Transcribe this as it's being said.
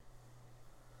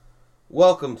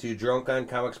Welcome to Drunk on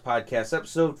Comics Podcast,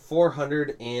 episode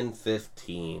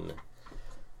 415.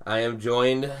 I am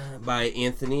joined by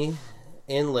Anthony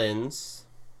and Linz.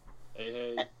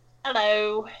 Hey.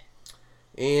 Hello.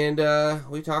 And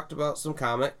we talked about some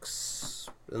comics,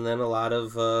 and then a lot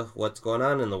of what's going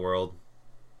on in the world.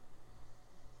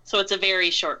 So it's a very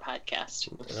short podcast.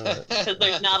 Because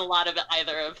there's not a lot of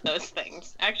either of those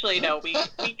things. Actually, no,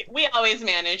 we always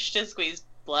manage to squeeze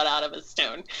blood out of a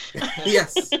stone.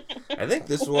 Yes. I think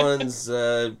this one's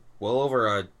well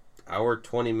over an hour,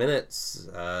 20 minutes.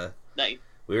 Nice.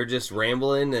 We were just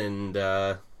rambling and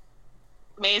Amazing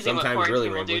what sometimes quarantine really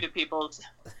will rambling. do to people's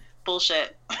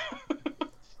bullshit.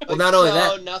 Well, not only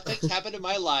that. Nothing's happened in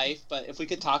my life, but if we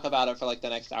could talk about it for like the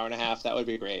next hour and a half, that would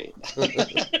be great.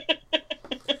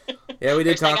 Yeah, we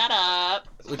did First I talk. got up.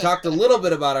 We talked a little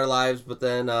bit about our lives, but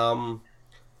then,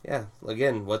 yeah,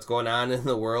 again, what's going on in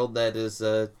the world that is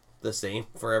the same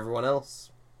for everyone else.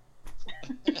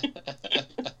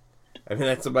 I mean,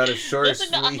 that's about as short as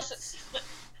sweet.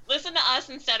 Listen to us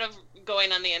instead of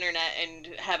going on the internet and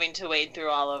having to wade through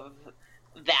all of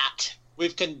that.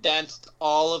 We've condensed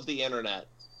all of the internet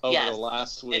over Yes. the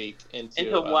last week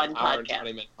into one hour and podcast.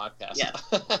 20-minute podcast. Yeah.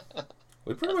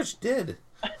 We pretty much did.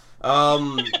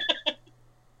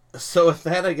 So with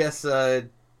that, I guess,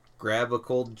 grab a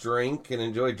cold drink and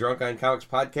enjoy Drunk on Comics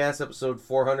Podcast, episode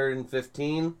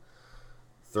 415,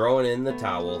 Throwing in the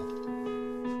Towel.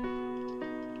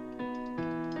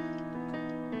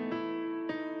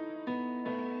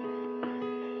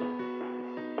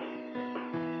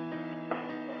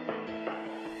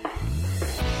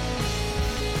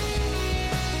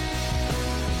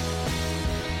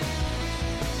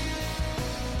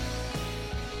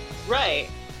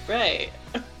 Right.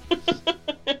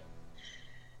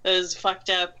 Those fucked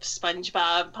up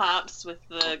SpongeBob pops with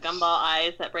the gumball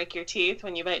eyes that break your teeth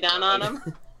when you bite down on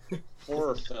them.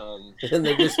 Horror film. And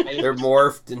they're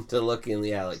morphed into looking,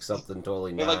 yeah, like something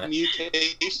totally They're not. like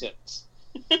mutations.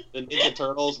 The Ninja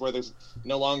Turtles, where there's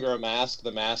no longer a mask.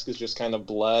 The mask is just kind of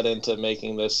bled into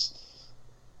making this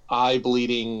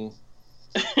eye-bleeding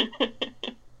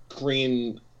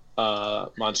green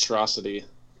monstrosity.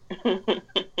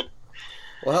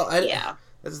 Well, Yeah.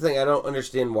 That's the thing. I don't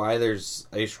understand why there's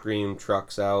ice cream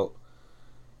trucks out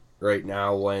right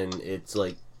now when it's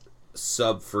like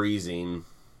sub-freezing.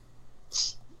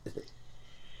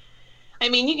 I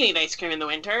mean, you can eat ice cream in the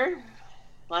winter.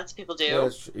 Lots of people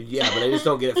do. Yeah, but I just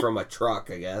don't get it from a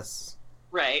truck, I guess.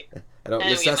 Right. I don't I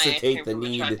don't get my ice necessitate cream the from a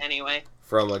need truck anyway.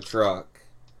 from a truck.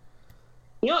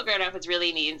 You know what Grand Rapids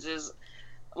really needs is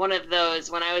one of those.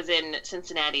 When I was in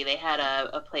Cincinnati, they had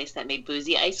a place that made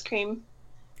boozy ice cream.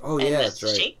 Oh, and yeah, the that's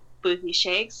right. Boozy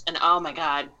shakes. And oh my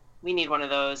god, we need one of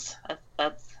those.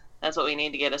 That's what we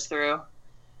need to get us through.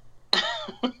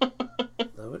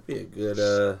 That would be a good,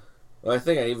 well, I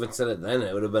think I even said it then.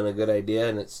 It would have been a good idea,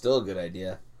 and it's still a good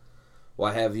idea.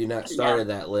 Why have you not started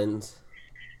that, Linz?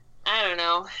 I don't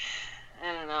know.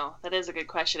 That is a good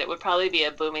question. It would probably be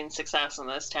a booming success in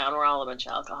this town. We're all a bunch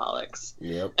of alcoholics.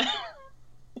 Yep.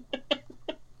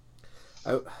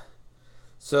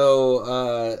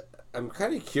 I'm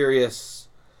kind of curious,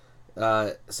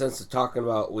 since we're talking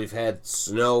about we've had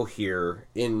snow here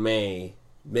in May,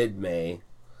 mid-May,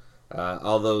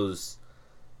 all those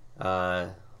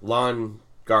lawn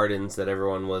gardens that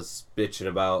everyone was bitching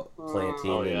about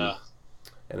planting Oh, yeah.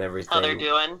 and everything. How they're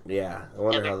doing. Yeah, I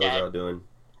wonder Yeah, how they're those dead. are all doing.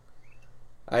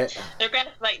 Their grass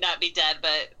might not be dead,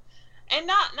 and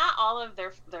not all of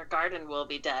their garden will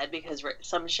be dead because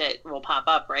some shit will pop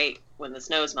up right when the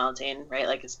snow's melting, right,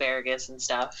 like asparagus and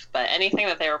stuff. But anything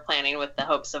that they were planting with the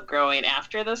hopes of growing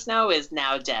after the snow is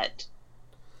now dead.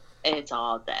 It's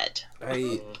all dead.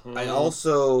 I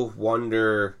also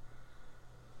wonder.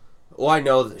 Well, I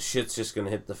know that shit's just gonna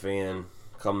hit the fan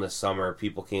come this summer.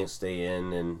 People can't stay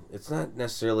in, and it's not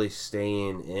necessarily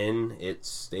staying in; it's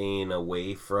staying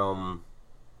away from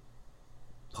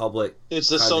public. It's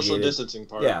the social congregated- distancing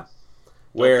part. Yeah, Don't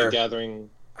be where gathering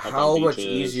up how on much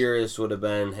beaches. easier this would have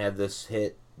been had this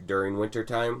hit during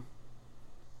wintertime.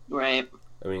 Right.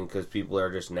 I mean, because people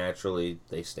are just naturally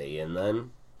they stay in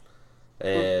then,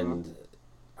 and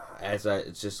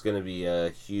it's just going to be a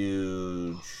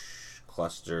huge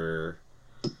cluster.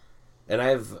 And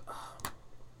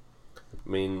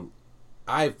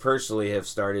I personally have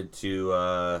started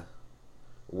to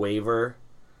waver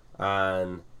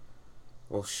on.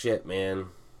 Well, shit, man.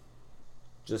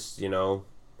 Just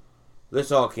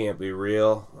this all can't be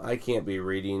real. I can't be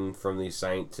reading from these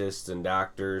scientists and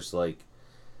doctors like.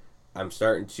 I'm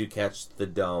starting to catch the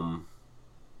dumb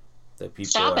that people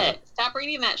Stop are. it. Stop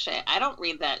reading that shit. I don't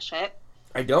read that shit.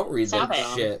 I don't read Stop that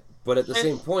it. shit, But at the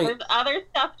same point, there's other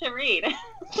stuff to read.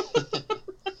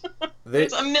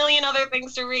 There's a million other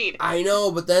things to read. I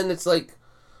know, but then it's like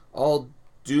all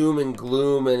doom and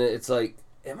gloom, and it's like,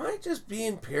 am I just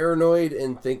being paranoid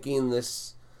and thinking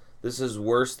this is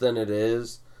worse than it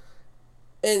is?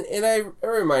 And I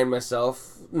remind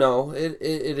myself, no, it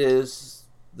is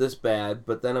this bad.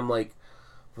 But then I'm like,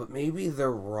 but maybe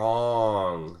they're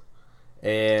wrong,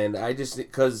 and I just,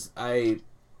 because I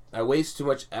waste too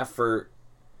much effort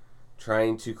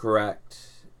trying to correct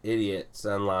idiots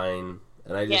online.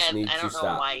 And I just need to stop. I don't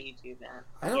know why you do that.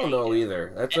 I don't know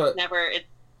either. It's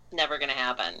never going to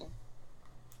happen.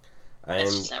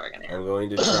 It's just never going to happen. I'm going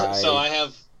to try. So I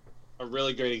have a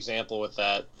really great example with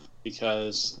that,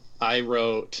 because I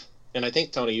wrote, and I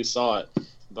think, Tony, you saw it,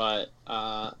 but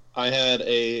I had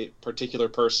a particular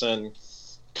person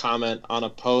comment on a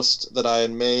post that I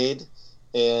had made,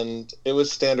 and it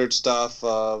was standard stuff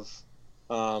of,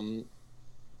 and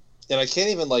I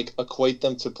can't even, like, equate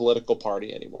them to political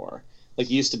party anymore. Like,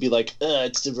 it used to be like,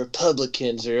 it's the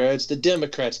Republicans or it's the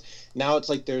Democrats. Now it's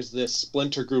like there's this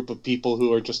splinter group of people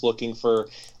who are just looking for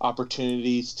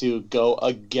opportunities to go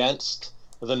against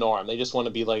the norm. They just want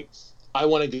to be like, I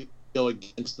want to go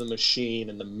against the machine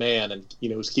and the man and,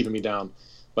 who's keeping me down.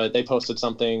 But they posted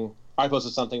something, I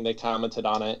posted something, they commented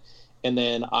on it, and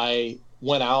then I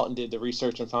went out and did the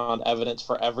research and found evidence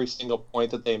for every single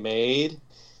point that they made.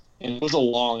 And it was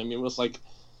it was like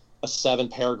a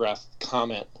 7-paragraph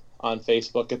comment on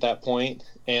Facebook at that point,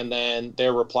 and then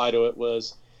their reply to it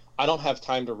was, I don't have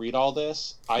time to read all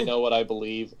this. I know what I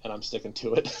believe, and I'm sticking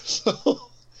to it. So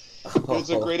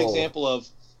it's a great example of,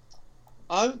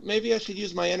 maybe I should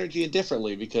use my energy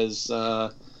differently, because I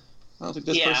don't think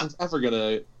this person's ever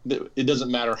gonna. It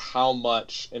doesn't matter how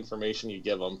much information you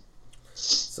give them.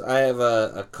 So I have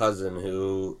a cousin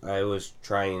who I was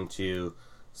trying to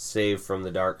save from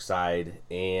the dark side,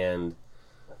 and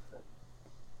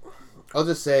I'll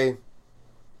just say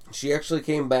she actually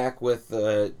came back with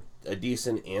a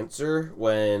decent answer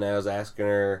when I was asking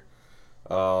her,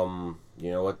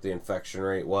 what the infection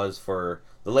rate was for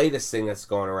the latest thing that's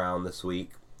going around this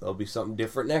week. There'll be something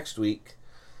different next week.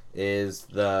 Is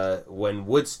when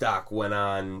Woodstock went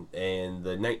on in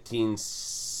the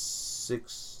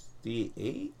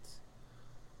 1968,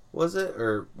 was it,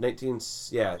 or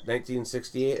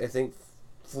 1968? I think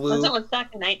flu. Was it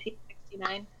Woodstock in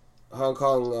 1969? Hong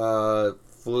Kong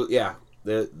flu, yeah,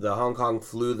 the Hong Kong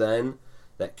flu then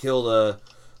that killed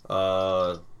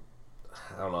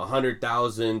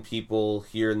 100,000 people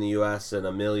here in the U.S. and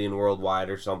 1 million worldwide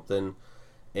or something,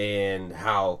 and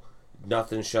how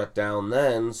nothing shut down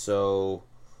then, so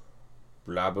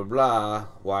blah blah blah.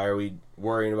 Why are we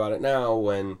worrying about it now?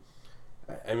 When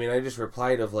I just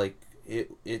replied of like,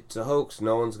 it's a hoax.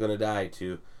 No one's gonna die.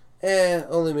 To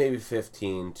only maybe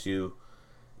 15. To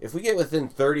if we get within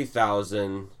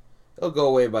 30,000, it'll go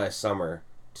away by summer.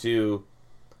 To,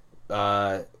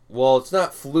 it's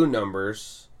not flu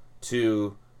numbers.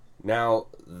 To now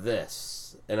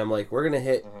this. And I'm like, we're going to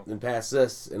hit and pass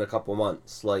this in a couple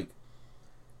months. Like,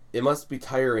 it must be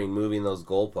tiring moving those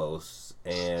goalposts.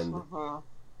 And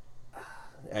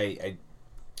I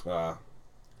don't know.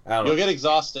 You'll get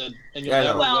exhausted. And you'll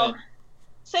never win.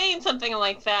 Saying something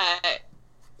like that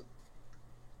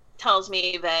tells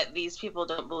me that these people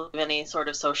don't believe any sort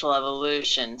of social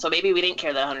evolution. So maybe we didn't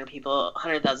care that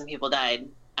 100,000 people died,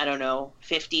 I don't know,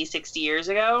 50, 60 years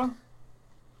ago.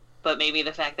 But maybe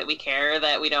the fact that we care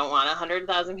that we don't want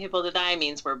 100,000 people to die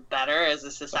means we're better as a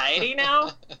society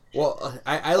now. Well,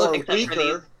 I look at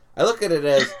it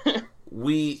as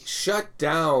we shut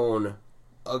down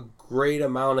a great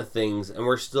amount of things and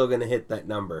we're still going to hit that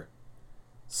number.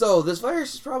 So this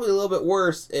virus is probably a little bit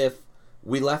worse if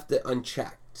we left it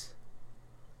unchecked.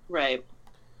 Right.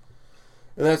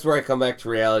 And that's where I come back to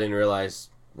reality and realize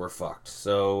we're fucked.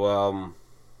 So,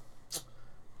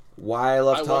 why I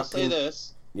love talking... I will say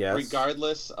this. Yes.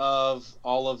 Regardless of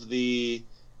all of the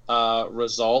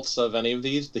results of any of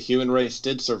these, the human race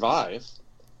did survive.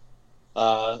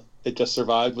 It just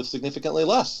survived with significantly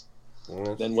less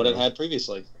than what it had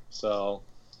previously. So,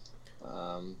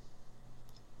 and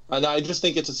I just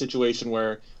think it's a situation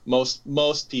where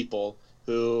most people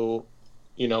who,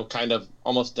 kind of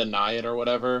almost deny it or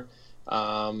whatever,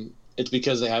 it's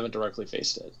because they haven't directly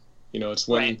faced it. It's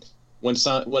when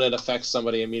it affects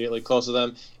somebody immediately close to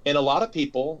them. And a lot of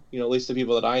people, at least the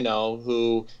people that I know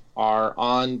who are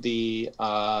on the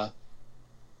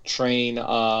train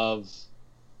of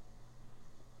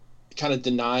kind of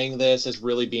denying this as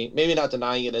really being, maybe not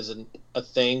denying it as a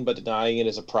thing, but denying it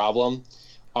as a problem,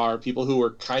 are people who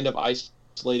were kind of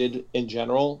isolated in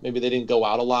general. Maybe they didn't go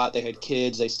out a lot. They had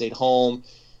kids. They stayed home.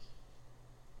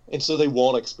 And so they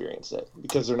won't experience it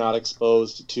because they're not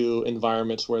exposed to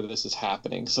environments where this is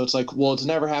happening. So it's like, well, it's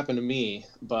never happened to me,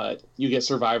 but you get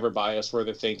survivor bias where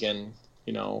they're thinking,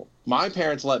 you know, my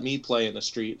parents let me play in the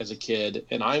street as a kid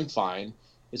and I'm fine.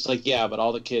 It's like, yeah, but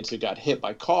all the kids who got hit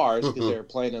by cars because they were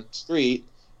playing in the street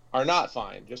are not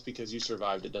fine. Just because you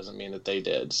survived it doesn't mean that they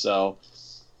did. So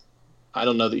I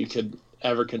don't know that you could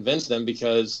ever convince them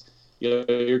because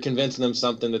you're convincing them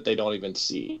something that they don't even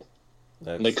see.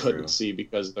 And they couldn't see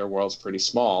because their world's pretty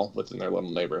small within their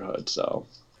little neighborhood. So,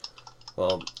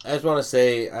 well, I just want to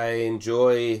say I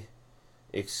enjoy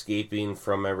escaping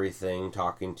from everything,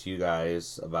 talking to you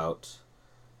guys about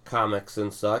comics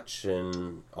and such.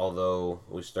 And although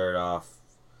we started off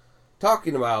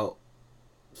talking about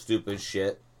stupid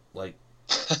shit, like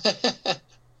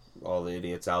all the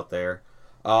idiots out there,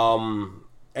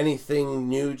 anything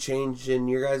new changed in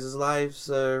your guys' lives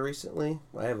recently?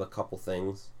 I have a couple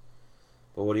things.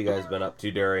 But what have you guys been up to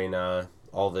during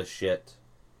all this shit?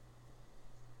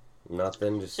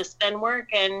 Nothing? Just been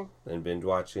working. And binge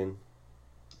watching?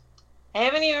 I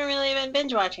haven't even really been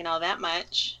binge watching all that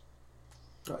much.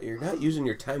 Oh, you're not using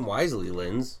your time wisely,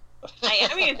 Linz. I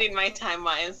am using my time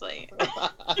wisely.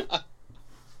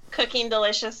 Cooking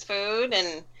delicious food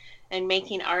and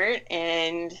making art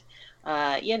and,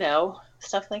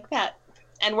 stuff like that.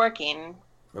 And working.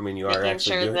 I mean, you are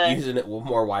actually using it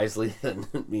more wisely than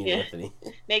me and Anthony.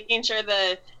 Making sure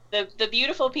the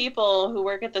beautiful people who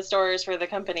work at the stores for the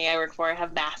company I work for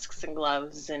have masks and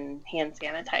gloves and hand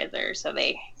sanitizer so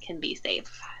they can be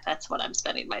safe. That's what I'm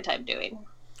spending my time doing.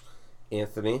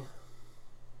 Anthony?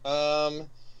 I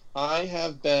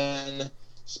have been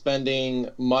spending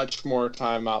much more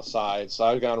time outside. So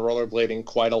I've gone rollerblading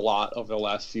quite a lot over the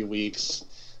last few weeks.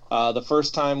 The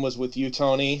first time was with you,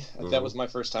 Tony. Mm-hmm. That was my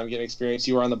first time getting experience.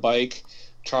 You were on the bike.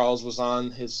 Charles was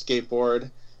on his skateboard.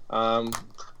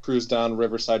 Cruised down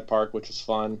Riverside Park, which was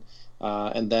fun.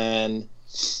 And then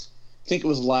I think it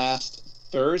was last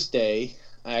Thursday,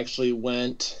 I actually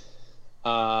went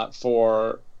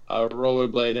for a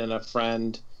rollerblade and a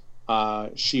friend.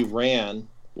 She ran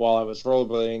while I was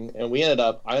rollerblading, and I ended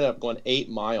up going 8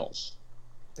 miles.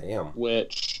 Damn.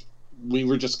 Which we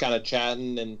were just kind of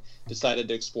chatting and decided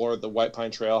to explore the White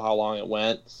Pine Trail, how long it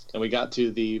went. And we got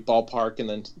to the ballpark and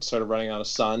then started running out of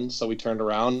sun. So we turned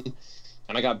around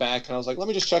and I got back and I was like, let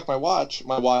me just check my watch.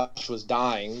 My watch was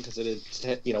dying because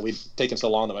we'd taken so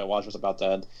long that my watch was about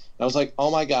dead. And I was like,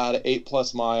 oh my God,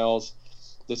 8+ miles.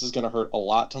 This is going to hurt a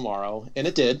lot tomorrow. And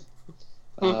it did.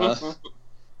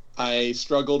 I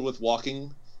struggled with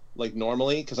walking like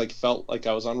normally because I felt like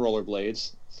I was on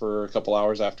rollerblades for a couple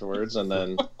hours afterwards. And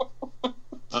then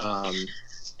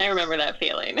I remember that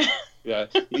feeling. Yeah,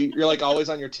 you're like always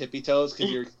on your tippy toes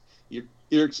because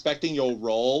you're expecting you'll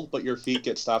roll, but your feet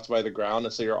get stopped by the ground,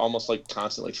 and so you're almost like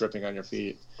constantly tripping on your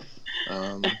feet.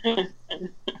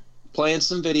 Playing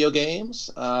some video games.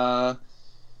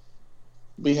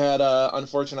 We had an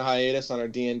unfortunate hiatus on our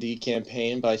D&D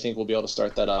campaign, but I think we'll be able to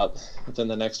start that up within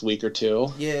the next week or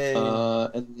two. Yay!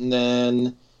 And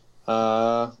then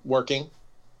working,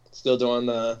 still doing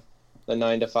the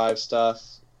 9-to-5 stuff.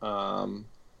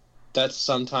 That's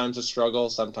sometimes a struggle,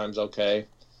 sometimes okay.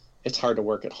 It's hard to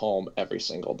work at home every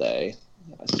single day.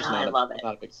 It's just I love it.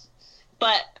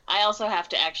 But I also have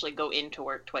to actually go into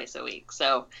work twice a week,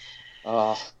 so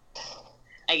I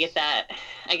get that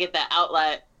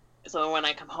outlet. So when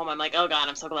I come home, I'm like, oh God,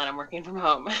 I'm so glad I'm working from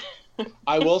home.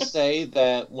 I will say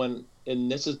that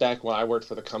and this is back when I worked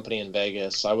for the company in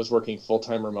Vegas, so I was working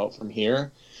full-time remote from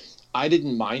here. I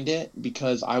didn't mind it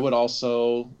because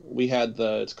we had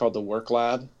it's called the Work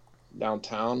Lab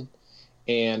downtown,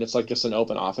 and it's like just an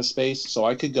open office space. So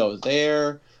I could go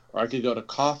there or I could go to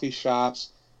coffee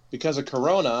shops. Because of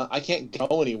Corona, I can't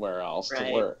go anywhere else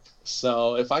to work.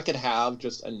 So if I could have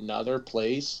just another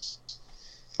place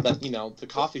that, the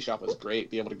coffee shop was great,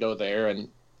 be able to go there and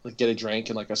like get a drink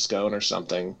and like a scone or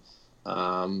something.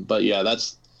 But yeah,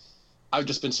 I've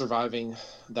just been surviving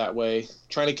that way,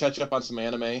 trying to catch up on some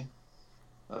anime.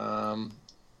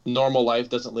 Normal life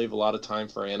doesn't leave a lot of time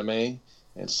for anime,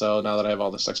 and so now that I have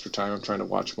all this extra time, I'm trying to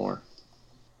watch more.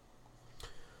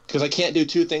 Because I can't do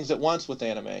 2 things at once with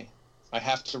anime. I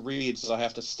have to read, so I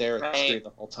have to stare at the screen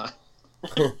the whole time.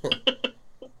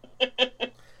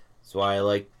 That's why I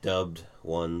like dubbed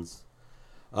ones.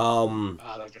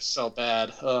 They're just so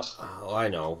bad. Ugh. Oh, I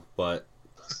know, but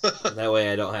that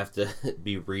way I don't have to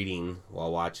be reading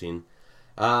while watching.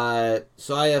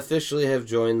 So I officially have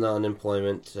joined the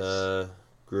unemployment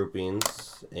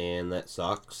groupings, and that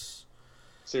sucks.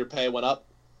 So your pay went up?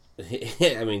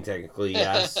 I mean, technically,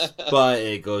 yes. But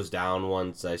it goes down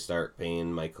once I start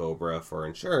paying my Cobra for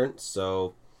insurance,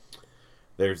 so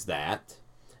there's that.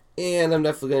 And I'm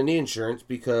definitely going to need insurance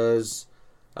because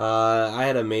I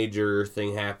had a major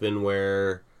thing happen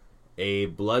where a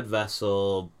blood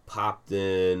vessel popped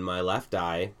in my left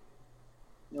eye,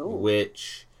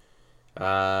 which,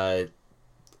 I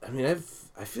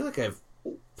feel like I've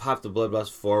popped a blood vessel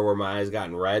before where my eyes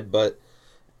gotten red, but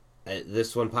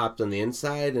this one popped on the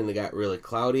inside and it got really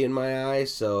cloudy in my eye,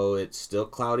 so it's still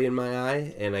cloudy in my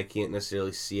eye and I can't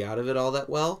necessarily see out of it all that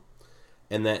well.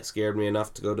 And that scared me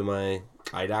enough to go to my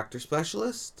eye doctor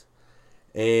specialist.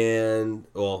 And,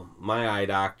 well, my eye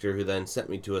doctor, who then sent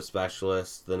me to a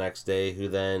specialist the next day, who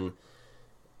then,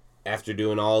 after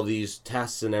doing all these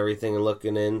tests and everything and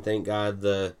looking in, thank God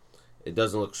it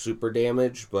doesn't look super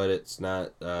damaged, but it's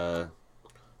not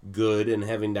good. And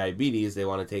having diabetes, they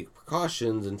want to take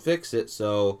precautions and fix it,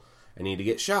 so I need to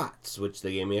get shots, which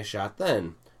they gave me a shot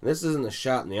then. And this isn't a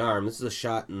shot in the arm, this is a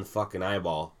shot in the fucking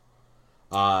eyeball.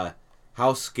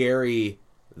 How scary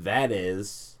that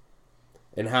is,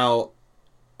 and how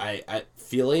I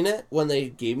feeling it when they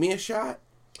gave me a shot.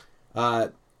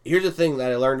 Here's the thing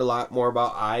that I learned a lot more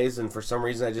about eyes, and for some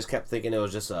reason I just kept thinking it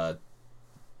was just a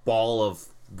ball of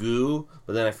goo,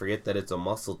 but then I forget that it's a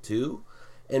muscle too.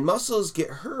 And muscles get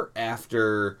hurt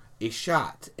after a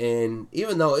shot, and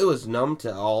even though it was numb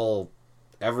to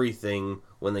everything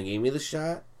when they gave me the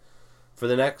shot, for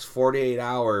the next 48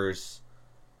 hours,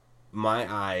 my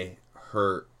eye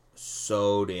hurt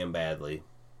so damn badly.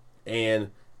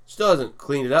 And still hasn't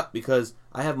cleaned it up because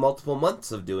I have multiple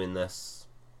months of doing this.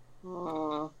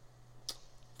 Aww.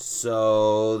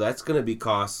 So that's going to be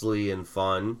costly and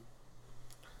fun.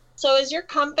 So is your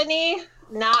company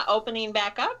not opening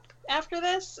back up after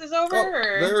this is over?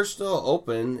 Or? They're still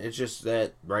open. It's just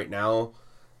that right now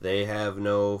they have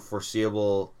no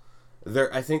foreseeable...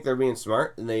 I think they're being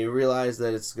smart, and they realize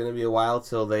that it's going to be a while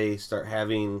till they start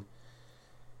having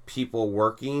people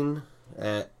working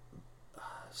at...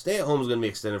 Stay-at-home is going to be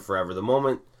extended forever. The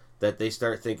moment that they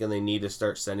start thinking they need to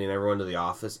start sending everyone to the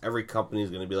office, every company is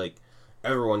going to be like,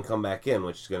 everyone come back in,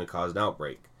 which is going to cause an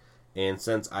outbreak. And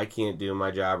since I can't do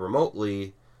my job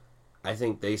remotely, I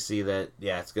think they see that,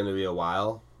 yeah, it's going to be a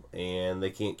while, and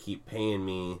they can't keep paying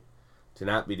me to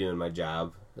not be doing my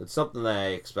job. It's something that I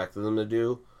expected them to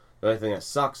do. The only thing that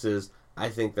sucks is I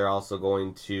think they're also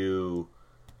going to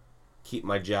keep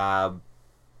my job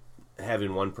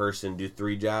having one person do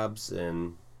 3 jobs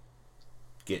and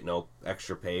get no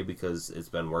extra pay because it's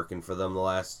been working for them the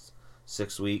last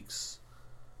 6 weeks.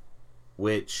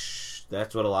 Which,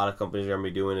 that's what a lot of companies are going to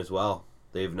be doing as well.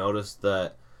 They've noticed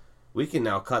that we can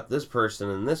now cut this person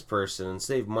and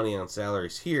save money on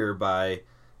salaries here by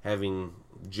having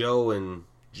Joe and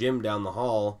Jim down the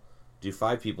hall do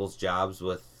 5 people's jobs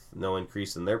with no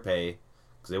increase in their pay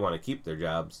because they want to keep their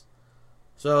jobs.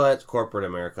 So that's corporate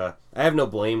America. I have no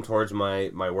blame towards my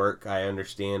work. I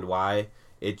understand why.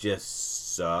 It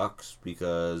just sucks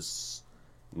because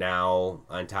now,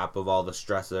 on top of all the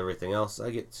stress of everything else,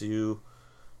 I get to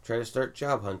try to start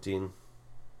job hunting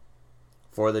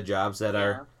for the jobs that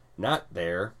are not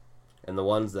there, and the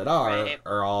ones that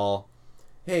are all,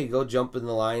 hey, go jump in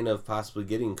the line of possibly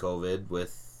getting COVID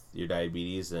with your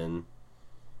diabetes and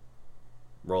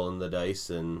rolling the dice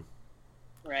and...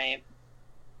 Right.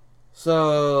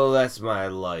 So, that's my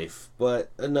life.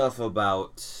 But enough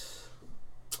about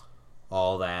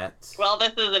all that. Well,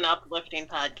 this is an uplifting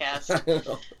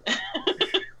podcast.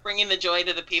 Bringing the joy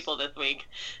to the people this week.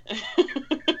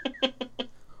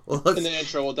 Well, in the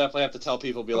intro, we'll definitely have to tell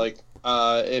people, be like,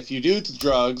 if you do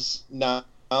drugs,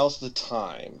 now's the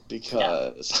time,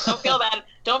 because... Yeah.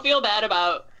 Don't feel bad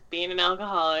about being an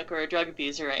alcoholic or a drug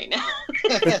abuser right now.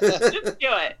 Just do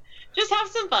it. Just have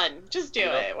some fun. Just do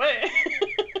it.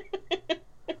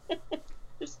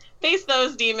 Just face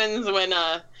those demons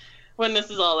when this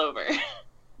is all over.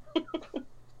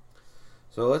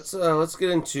 So let's get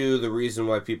into the reason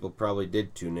why people probably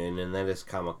did tune in, and that is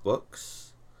comic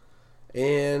books.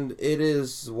 And it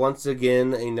is once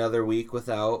again another week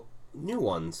without new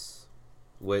ones,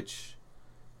 which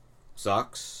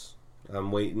sucks. I'm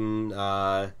waiting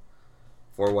for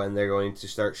when they're going to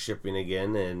start shipping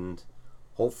again, and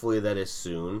hopefully that is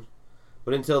soon.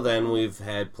 But until then, we've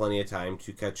had plenty of time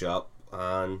to catch up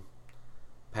on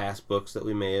past books that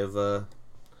we may have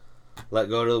let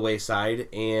go to the wayside.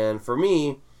 And for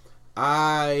me,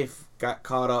 I got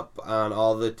caught up on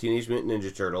all the Teenage Mutant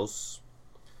Ninja Turtles.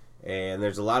 And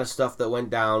there's a lot of stuff that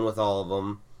went down with all of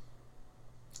them.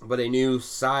 But a new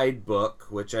side book,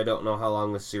 which I don't know how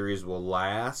long the series will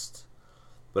last,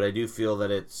 but I do feel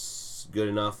that it's good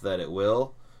enough that it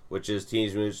will, which is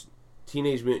Teenage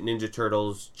Mutant Ninja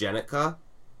Turtles Jennika.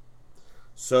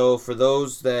 So for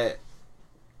those that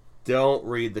don't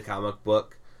read the comic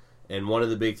book And one of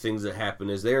the big things that happened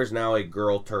is there's now a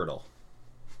girl turtle.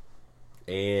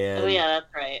 And oh yeah, that's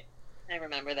right. I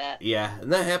remember that. Yeah,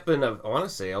 and that happened, I want to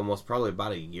say, almost probably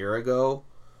about a year ago.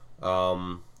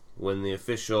 When the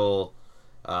official,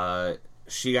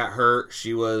 she got hurt.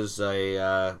 She was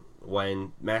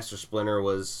when Master Splinter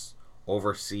was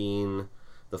overseeing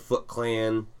the Foot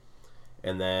Clan,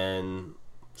 and then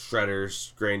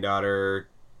Shredder's granddaughter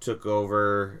took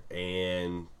over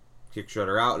and kicked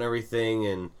Shredder out and everything,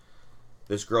 and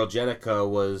this girl Jennika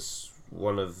was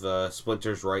one of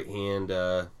Splinter's right-hand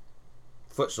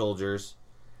foot soldiers,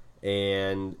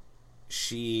 and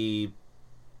she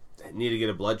needed to get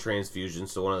a blood transfusion,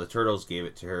 so one of the turtles gave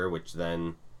it to her, which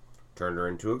then turned her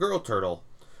into a girl turtle.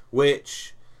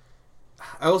 Which,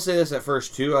 I will say this at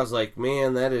first too, I was like,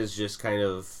 man, that is just kind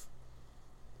of,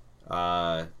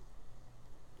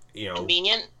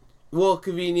 convenient. Well,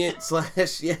 convenient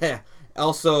 / yeah.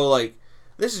 Also, like,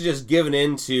 this is just given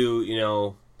into,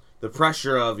 the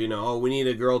pressure of, oh, we need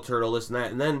a girl turtle, this and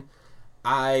that. And then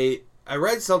I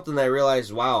read something that I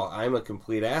realized, wow, I'm a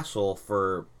complete asshole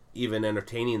for even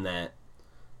entertaining that.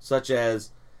 Such as,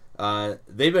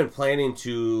 they've been planning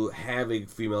to have a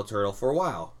female turtle for a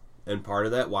while. And part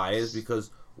of that why is because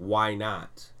why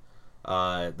not?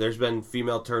 There's been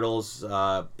female turtles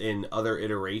in other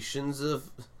iterations of,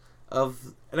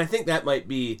 and I think that might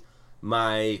be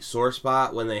my sore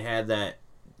spot when they had that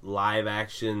live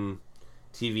action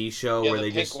TV show where they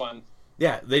just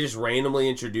they just randomly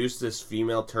introduced this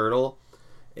female turtle,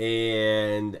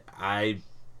 and I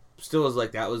still was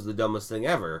like, that was the dumbest thing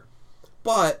ever.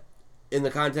 But in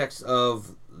the context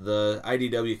of the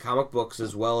IDW comic books,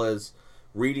 as well as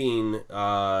reading,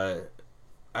 I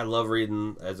love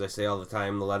reading, as I say all the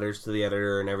time, the letters to the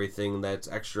editor and everything that's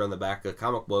extra on the back of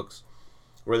comic books,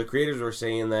 where the creators were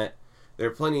saying that there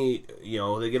are plenty,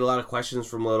 they get a lot of questions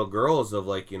from little girls of,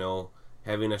 like,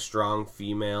 having a strong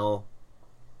female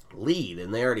lead,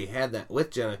 and they already had that with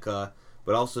Jennika,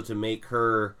 but also to make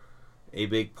her a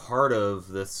big part of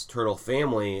this turtle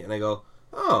family. And I go,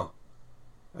 oh,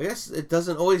 I guess it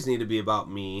doesn't always need to be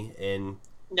about me and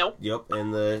nope. Yep,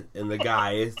 and the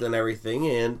guys and everything,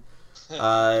 and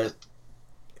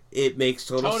it makes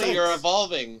total sense. Tony, you're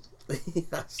evolving.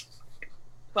 Yes.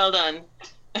 Well done.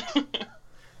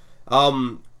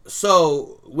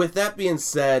 So with that being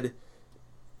said,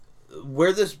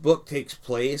 where this book takes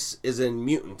place is in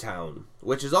Mutant Town,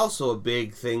 which is also a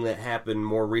big thing that happened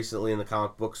more recently in the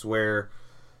comic books, where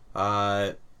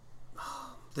there's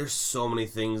so many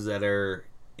things that are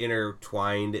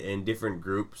intertwined in different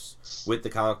groups with the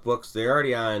comic books. They're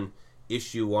already on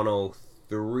issue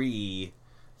 103, I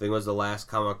think was the last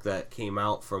comic that came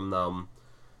out from them.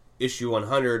 Issue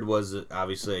 100 was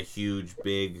obviously a huge,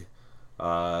 big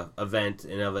event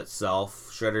in of itself.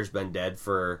 Shredder's been dead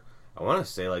for, I want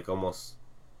to say, like almost,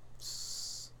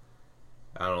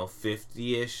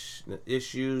 50-ish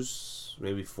issues,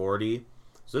 maybe 40.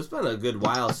 So it's been a good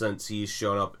while since he's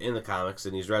shown up in the comics,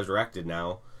 and he's resurrected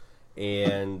now.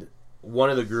 And one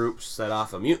of the groups set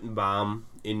off a mutant bomb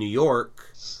in New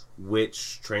York,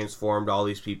 which transformed all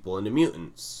these people into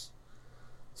mutants.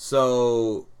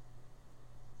 So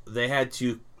they had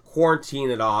to quarantine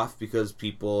it off because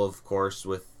people, of course,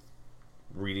 with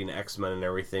reading X-Men and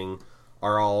everything,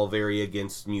 are all very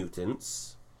against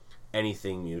mutants.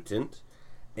 Anything mutant.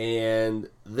 And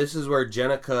this is where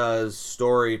Jennika's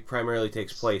story primarily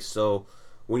takes place. So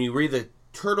when you read the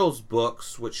Turtles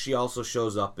books, which she also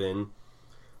shows up in,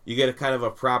 you get a kind of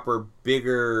a proper,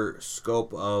 bigger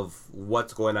scope of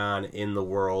what's going on in the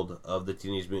world of the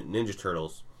Teenage Mutant Ninja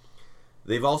Turtles.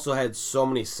 They've also had so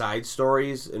many side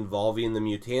stories involving the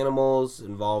Mutanimals,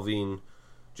 involving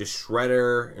just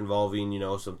Shredder, involving,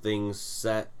 some things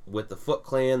set with the Foot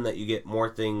Clan, that you get more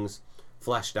things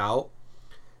fleshed out.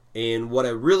 And what I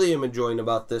really am enjoying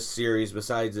about this series,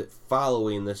 besides it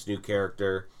following this new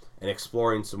character and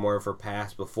exploring some more of her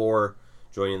past before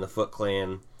joining the Foot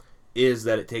Clan, is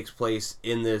that it takes place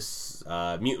in this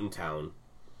mutant town.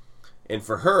 And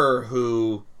for her,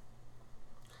 who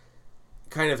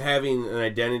kind of having an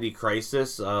identity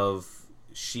crisis of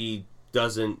she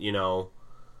doesn't,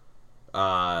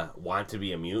 want to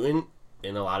be a mutant,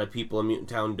 and a lot of people in Mutant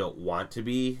Town don't want to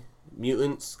be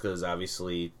mutants because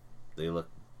obviously they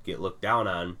get looked down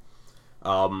on.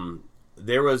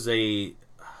 There was I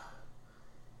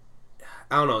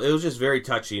don't know, it was just very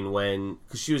touching when,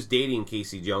 because she was dating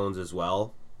Casey Jones as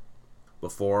well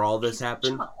before all this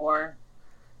happened.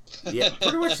 Yeah,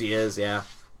 pretty much she is, yeah.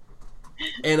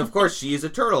 And of course she is a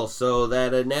turtle, so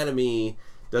that anatomy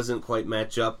doesn't quite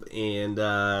match up, and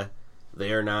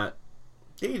they are not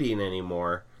dating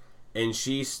anymore. And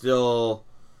she still,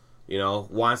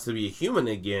 wants to be a human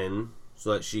again,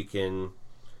 so that she can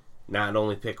not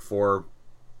only pick 4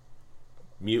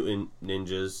 mutant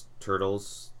ninjas,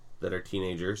 turtles that are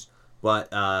teenagers, but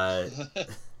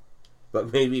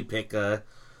but maybe pick a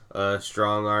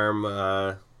strong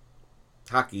arm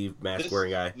hockey mask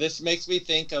wearing guy. This makes me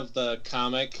think of the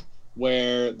comic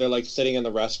where they're like sitting in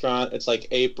the restaurant. It's like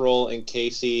April and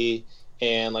Casey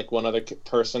and like one other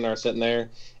person are sitting there,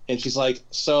 and she's like,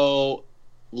 "So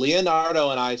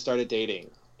Leonardo and I started dating."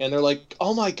 And they're like,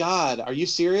 "Oh my God, are you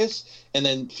serious?" And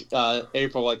then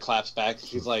April like claps back.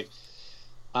 She's like,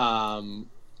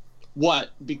 "What?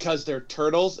 Because they're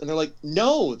turtles?" And they're like,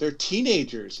 "No, they're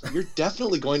teenagers. You're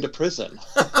definitely going to prison."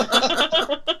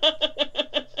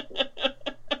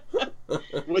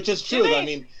 Which is true. I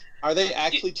mean, are they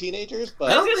actually teenagers?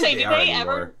 But I was gonna say, do they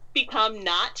ever become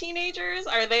not teenagers?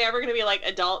 Are they ever gonna be like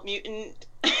adult mutant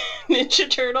Ninja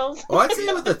Turtles? Well, I'd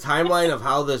say with the timeline of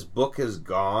how this book has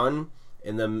gone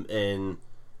and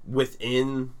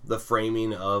within the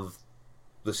framing of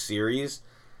the series,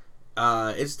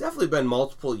 it's definitely been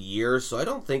multiple years, so I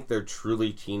don't think they're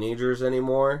truly teenagers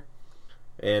anymore.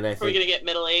 And I think we're gonna get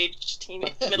middle-aged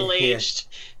mutant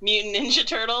Ninja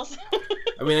Turtles.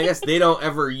 I mean, I guess they don't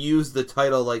ever use the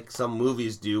title like some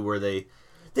movies do, where they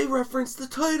reference the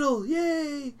title.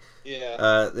 Yay!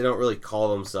 Yeah. They don't really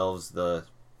call themselves the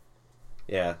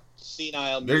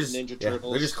senile mutant Ninja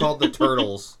Turtles. They're just called the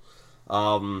Turtles.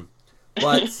 But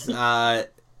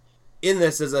in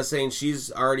this, as I was saying,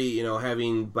 she's already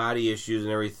having body issues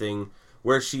and everything,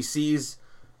 where she sees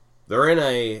they're in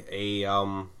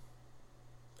a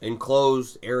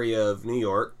enclosed area of New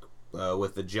York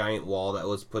with a giant wall that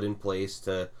was put in place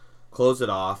to close it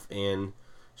off, and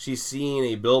she's seeing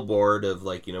a billboard of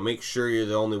like, make sure you're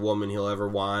the only woman he'll ever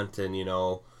want, and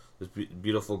this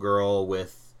beautiful girl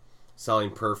with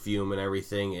selling perfume and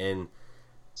everything, and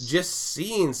just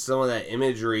seeing some of that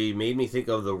imagery made me think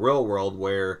of the real world,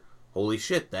 where holy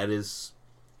shit, that is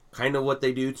kind of what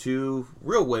they do to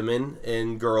real women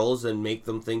and girls and make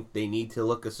them think they need to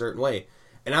look a certain way.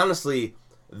 And honestly,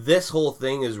 this whole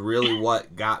thing is really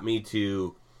what got me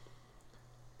to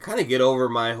kind of get over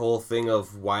my whole thing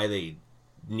of why they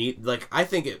need, like, I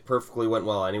think it perfectly went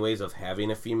well anyways of having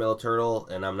a female turtle,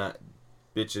 and I'm not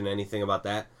bitching anything about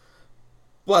that,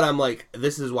 but I'm like,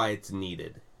 this is why it's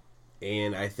needed.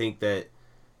 And I think that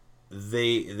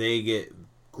they get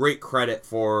great credit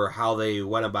for how they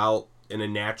went about in a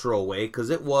natural way, because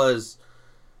it was,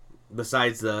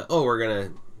 besides the we're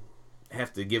gonna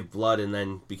have to give blood and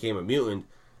then became a mutant,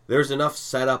 there's enough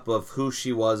setup of who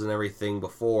she was and everything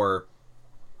before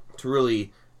to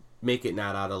really make it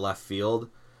not out of left field.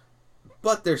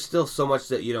 But there's still so much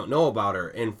that you don't know about her,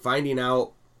 and finding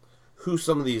out who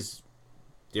some of these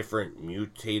different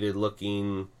mutated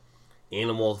looking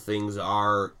animal things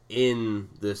are in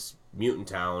this mutant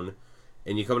town,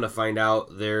 and you come to find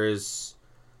out there's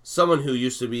someone who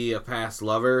used to be a past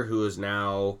lover who is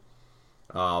now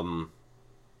I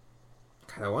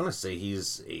want to say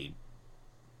he's a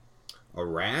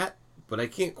rat, but I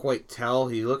can't quite tell.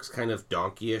 He looks kind of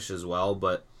donkeyish as well,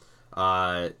 but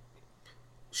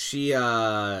she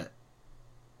was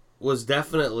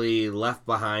definitely left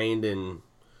behind and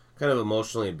kind of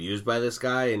emotionally abused by this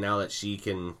guy, and now that she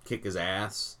can kick his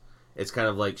ass, it's kind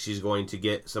of like she's going to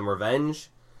get some revenge,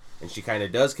 and she kind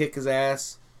of does kick his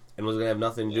ass and was going to have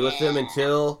nothing to do with him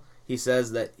until he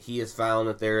says that he has found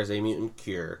that there is a mutant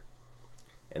cure.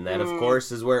 And that, of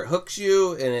course, is where it hooks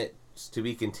you, and it's to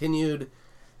be continued.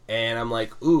 And I'm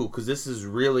like, ooh, because this is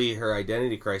really her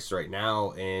identity crisis right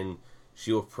now, and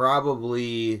she will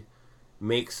probably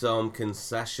make some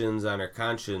concessions on her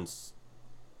conscience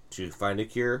to find a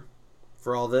cure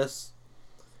for all this.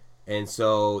 And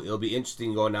so it'll be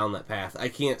interesting going down that path. I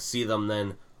can't see them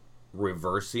then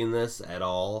reversing this at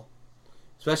all,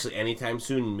 especially anytime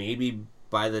soon. Maybe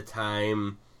by the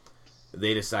time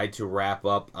they decide to wrap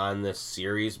up on this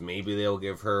series, maybe they'll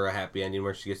give her a happy ending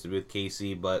where she gets to be with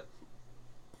Casey, but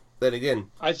then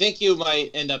again, I think you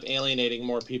might end up alienating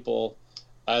more people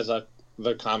as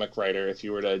the comic writer if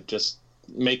you were to just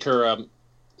make her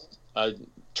a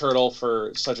turtle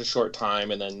for such a short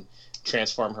time and then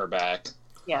transform her back.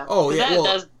 Yeah. Oh,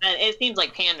 yeah. It seems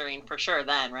like pandering for sure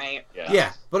then, right?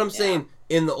 Yeah. But I'm saying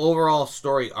in the overall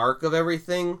story arc of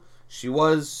everything, she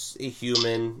was a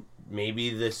human. Maybe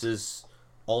this is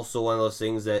also one of those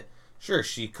things that, sure,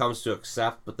 she comes to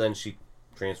accept, but then she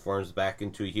transforms back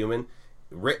into a human.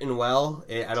 Written well,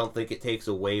 I don't think it takes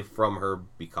away from her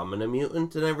becoming a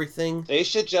mutant and everything. They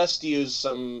should just use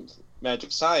some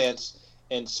magic science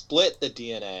and split the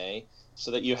DNA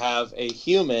so that you have a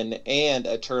human and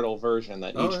a turtle version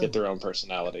that each get their own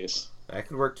personalities. That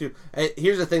could work too.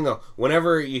 Here's the thing, though.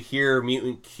 Whenever you hear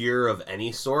mutant cure of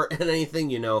any sort and anything,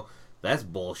 you know that's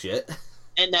bullshit.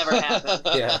 It never happened.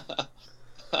 Yeah.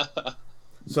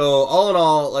 So all in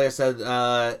all, like I said,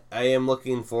 I am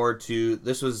looking forward to.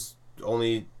 This was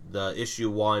only the issue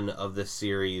 1 of this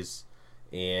series,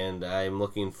 and I'm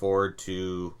looking forward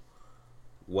to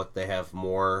what they have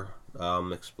more,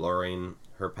 exploring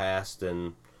her past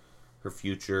and her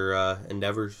future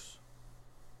endeavors.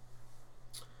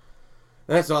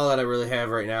 And that's all that I really have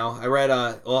right now. I read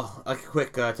a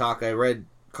quick talk.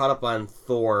 Caught up on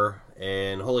Thor,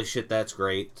 and holy shit, that's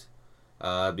great.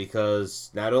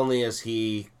 Because not only is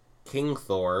he King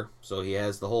Thor, so he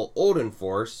has the whole Odin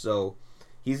force, so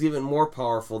he's even more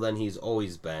powerful than he's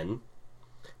always been.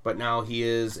 But now he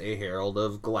is a herald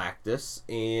of Galactus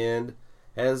and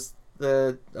has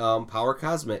the power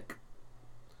cosmic.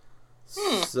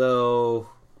 So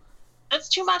that's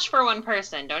too much for one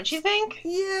person, don't you think?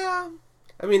 Yeah.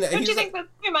 I mean, don't you think that's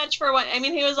too much for one? I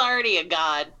mean, he was already a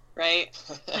god, right?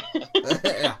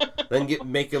 Yeah. Then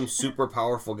make him super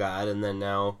powerful god, and then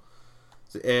now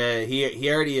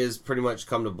he already has pretty much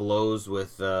come to blows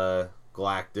with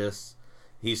Galactus.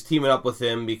 He's teaming up with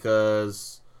him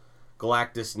because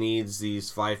Galactus needs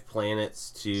these 5 planets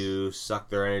to suck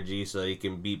their energy so he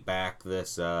can beat back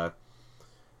this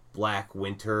Black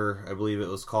Winter, I believe it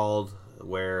was called,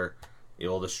 where it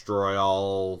will destroy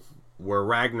all. Where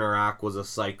Ragnarok was a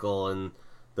cycle and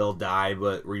they'll die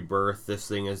but rebirth. This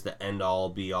thing is the end all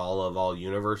be all of all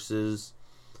universes,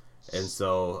 and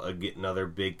so get another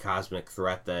big cosmic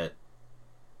threat that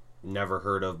never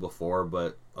heard of before.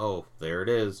 But there it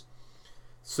is.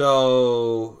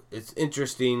 So it's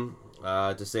interesting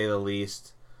to say the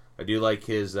least. I do like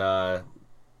his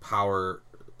power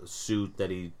suit that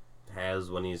he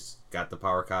has when he's got the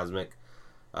power cosmic.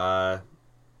 But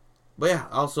yeah,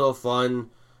 also fun.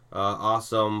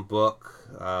 Awesome book.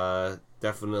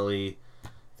 Definitely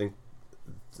think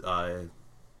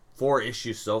 4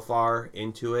 issues so far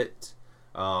into it.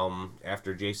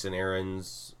 After Jason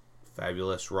Aaron's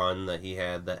fabulous run that he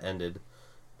had that ended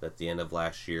at the end of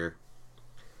last year.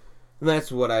 And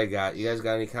that's what I got. You guys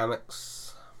got any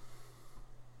comics?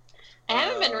 I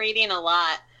haven't been reading a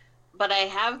lot, but I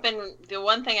have been. The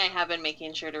one thing I have been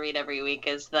making sure to read every week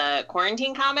is the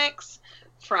quarantine comics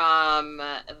from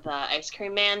the Ice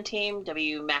Cream Man team,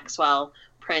 W. Maxwell,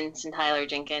 Prince, and Tyler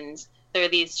Jenkins. They're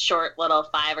these short little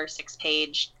 5 or 6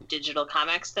 page digital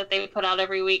comics that they put out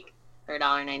every week for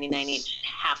 $1.99 each.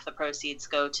 Half the proceeds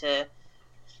go to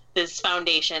this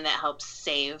foundation that helps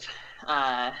save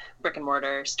brick and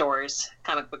mortar stores,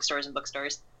 comic book stores and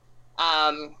bookstores.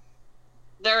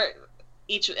 They're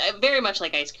each very much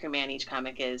like Ice Cream Man. Each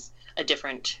comic is a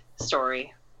different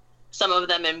story. Some of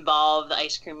them involve the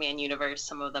Ice Cream Man universe.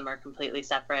 Some of them are completely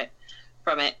separate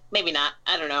from it. Maybe not.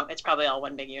 I don't know. It's probably all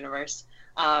one big universe.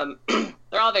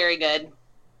 They're all very good.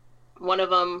 One of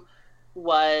them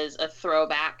was a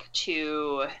throwback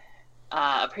to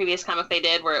a previous comic they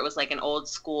did where it was like an old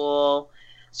school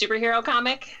superhero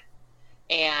comic.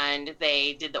 And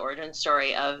they did the origin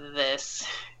story of this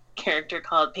character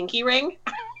called Pinky Ring.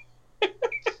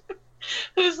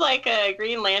 Who's like a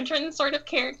Green Lantern sort of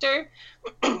character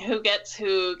who gets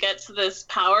this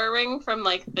power ring from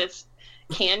like this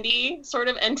candy sort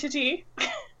of entity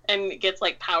and gets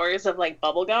like powers of like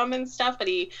bubblegum and stuff, but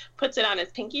he puts it on his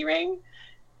pinky ring.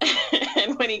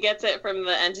 And when he gets it from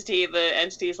the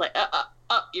entity's like,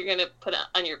 you're gonna put it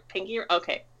on your pinky ring?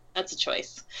 Okay, that's a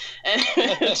choice. And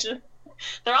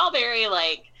they're all very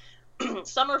like,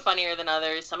 some are funnier than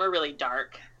others, some are really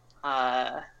dark.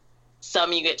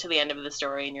 Some you get to the end of the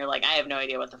story and you're like, I have no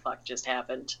idea what the fuck just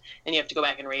happened. And you have to go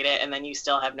back and read it, and then you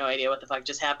still have no idea what the fuck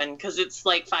just happened because it's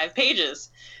like 5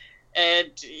 pages. And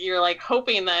you're like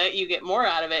hoping that you get more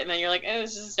out of it, and then you're like,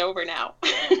 it's just over now.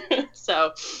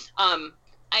 So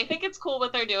I think it's cool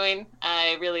what they're doing.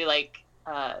 I really like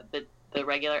the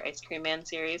regular Ice Cream Man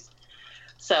series.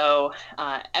 So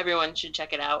everyone should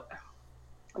check it out.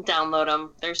 Download them.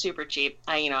 They're super cheap.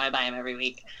 I buy them every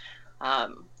week.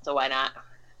 So why not?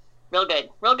 Real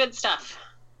good stuff.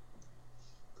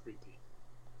 Creepy.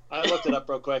 I looked it up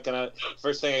real quick, and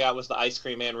first thing I got was the Ice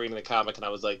Cream Man reading the comic, and I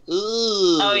was like,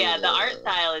 ooh. Oh yeah, the art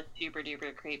style is super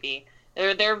duper creepy.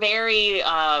 They're very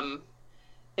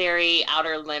very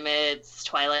Outer Limits,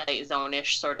 Twilight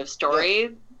Zone-ish sort of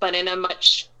story, but in a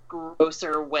much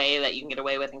grosser way that you can get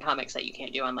away with in comics that you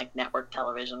can't do on like network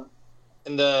television.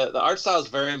 And the art style is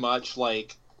very much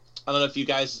like, I don't know if you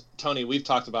guys, Tony, we've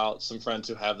talked about some friends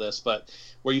who have this, but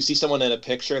where you see someone in a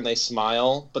picture and they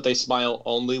smile, but they smile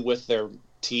only with their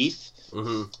teeth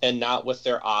and not with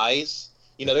their eyes.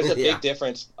 There's a big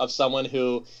difference of someone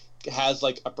who has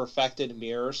like a perfected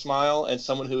mirror smile and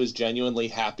someone who is genuinely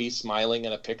happy smiling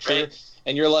in a picture, right.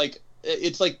 And you're like,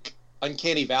 it's like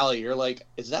Uncanny Valley. You're like,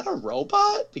 is that a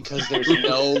robot? Because there's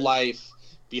no life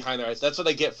behind their eyes. That's what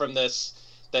I get from this,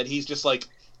 that he's just like,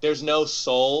 there's no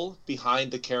soul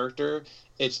behind the character.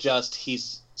 It's just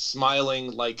he's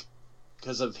smiling like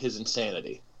because of his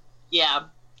insanity. Yeah,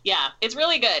 it's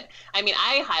really good. I mean,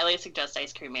 I highly suggest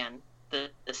Ice Cream Man,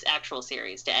 this actual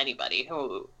series, to anybody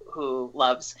who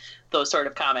loves those sort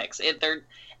of comics.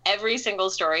 Every single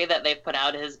story that they've put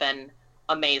out has been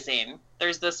amazing.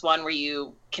 There's this one where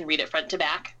you can read it front to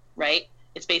back, right?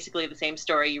 It's basically the same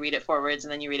story. You read it forwards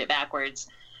and then you read it backwards.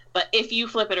 But if you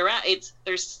flip it around,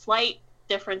 there's slight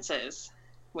differences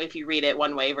if you read it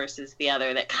one way versus the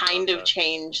other that kind of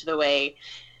change the way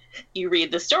you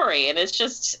read the story. And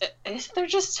they're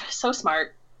just so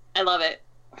smart. I love it.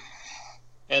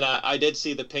 And I did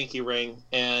see the pinky ring,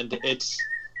 and it's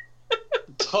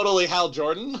totally Hal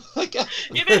Jordan, I guess.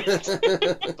 It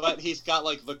is. But he's got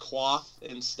like the coif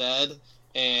instead,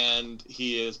 and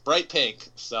he is bright pink.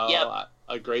 So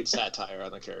a great satire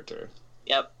on the character.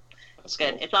 Yep. That's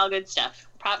good. Cool. It's all good stuff.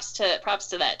 Props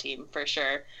to that team for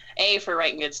sure. A, for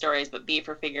writing good stories, but B,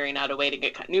 for figuring out a way to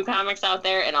get new comics out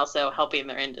there and also helping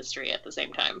their industry at the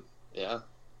same time. Yeah.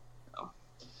 So.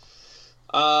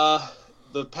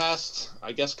 The past,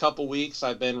 I guess, couple weeks,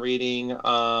 I've been reading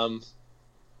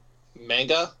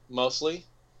manga mostly.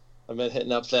 I've been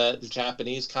hitting up the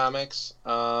Japanese comics.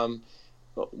 One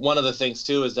of the things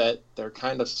too is that they're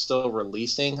kind of still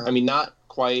releasing. I mean, not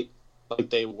quite like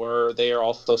they were. They are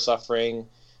also suffering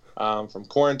from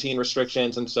quarantine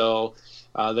restrictions, and so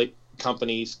the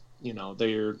companies,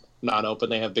 they're not open.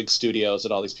 They have big studios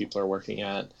that all these people are working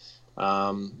at.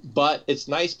 But it's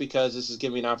nice because this is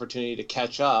giving me an opportunity to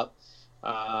catch up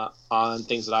on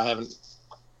things that I haven't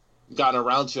gotten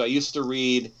around to. I used to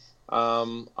read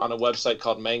on a website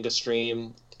called Manga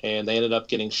Stream, and they ended up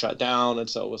getting shut down, and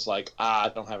so it was like,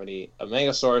 I don't have a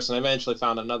manga source, and I eventually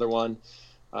found another one.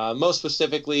 Most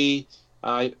specifically,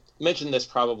 I mentioned this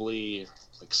probably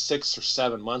like 6 or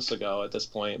 7 months ago at this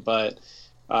point, but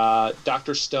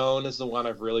Dr. Stone is the one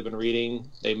I've really been reading.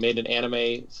 They made an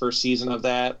anime first season of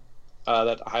that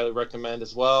I highly recommend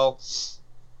as well.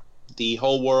 The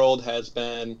whole world has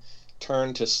been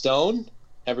turned to stone.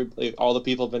 All the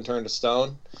people have been turned to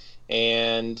stone,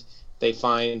 and they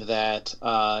find that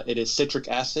it is citric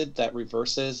acid that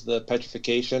reverses the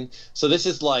petrification. So this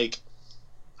is like,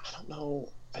 I don't know,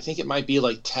 I think it might be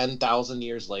like 10,000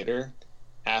 years later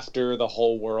after the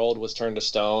whole world was turned to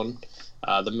stone.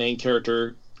 The main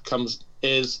character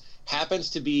happens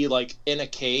to be like in a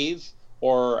cave,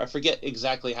 or I forget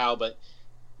exactly how, but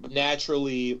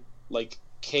naturally, like,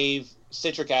 cave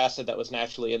citric acid that was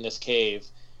naturally in this cave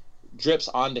drips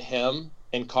onto him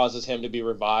and causes him to be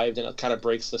revived, and it kind of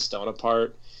breaks the stone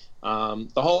apart.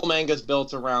 The whole manga is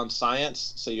built around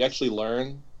science, so you actually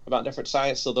learn about different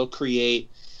science. So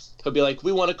he'll be like,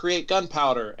 we want to create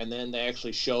gunpowder, and then they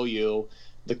actually show you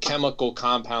the chemical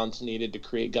compounds needed to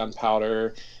create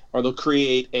gunpowder. Or they'll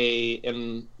create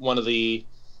in the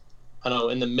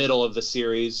middle of the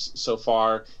series so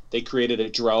far, they created a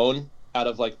drone out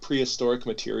of like prehistoric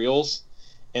materials,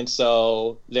 and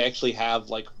so they actually have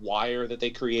like wire that they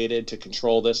created to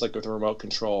control this, like with a remote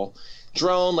control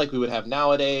drone like we would have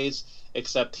nowadays,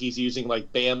 except he's using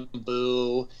like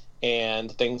bamboo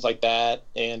and things like that,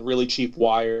 and really cheap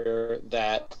wire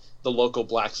that the local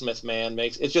blacksmith man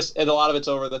makes. And a lot of it's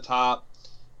over the top.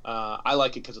 I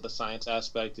like it because of the science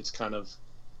aspect. It's kind of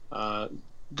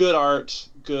good art,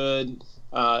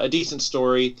 a decent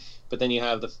story, but then you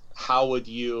have how would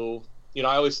you,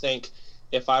 I always think,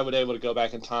 if I would be able to go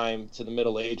back in time to the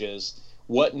Middle Ages,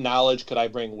 what knowledge could I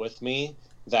bring with me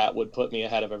that would put me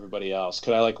ahead of everybody else?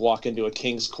 Could I like walk into a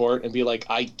king's court and be like,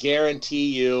 I guarantee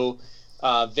you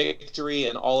victory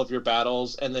in all of your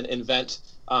battles, and then invent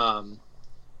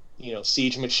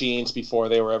siege machines before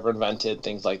they were ever invented,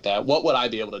 things like that? What would I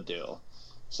be able to do?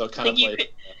 So kind of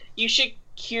like you should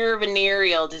cure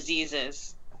venereal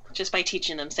diseases just by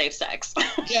teaching them safe sex.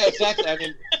 Yeah, exactly. I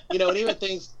mean, and even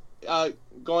things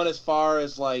going as far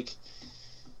as like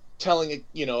telling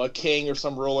a king or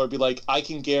some ruler, be like, I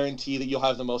can guarantee that you'll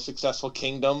have the most successful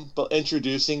kingdom, but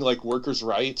introducing like workers'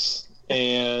 rights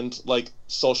and like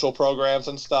social programs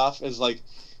and stuff is like,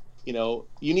 you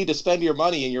need to spend your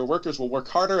money and your workers will work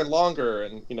harder and longer,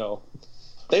 and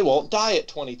they won't die at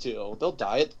 22, they'll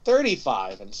die at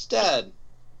 35 instead.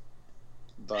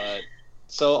 But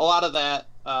so a lot of that,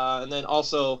 and then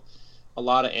also a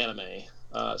lot of anime.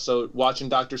 So watching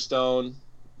Dr. Stone,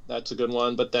 that's a good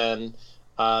one. But then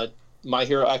My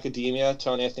Hero Academia,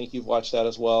 Tony, I think you've watched that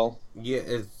as well. Yeah,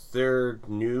 it's there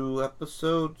new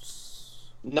episodes?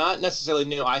 Not necessarily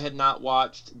new. I had not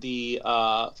watched the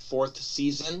 4th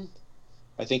season.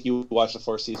 I think you watched the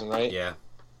 4th season, right? Yeah.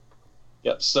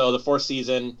 Yep. So the 4th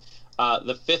season,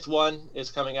 the 5th one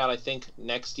is coming out, I think,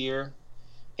 next year,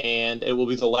 and it will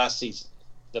be the last season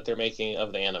that they're making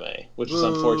of the anime, which is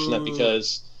unfortunate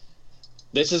because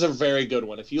this is a very good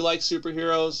one. If you like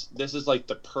superheroes, this is like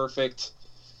the perfect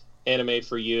anime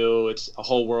for you. It's a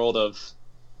whole world of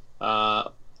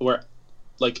where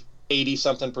like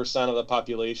 80-something% of the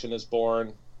population is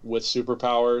born with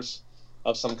superpowers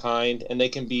of some kind, and they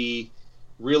can be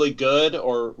really good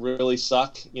or really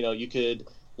suck. You know,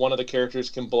 one of the characters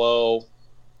can blow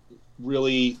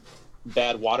really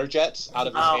bad water jets out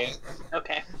of his hand.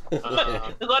 Okay.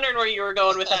 I was wondering where you were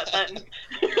going with that sentence.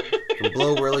 Can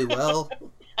blow really well.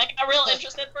 I got real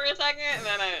interested for a second, and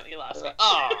then you lost me.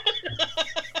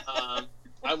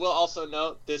 I will also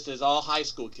note this is all high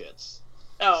school kids.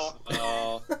 Oh.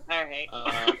 All right.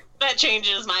 That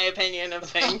changes my opinion of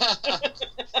things.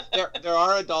 there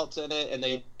are adults in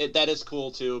it, and that is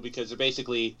cool too, because they're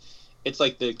basically, it's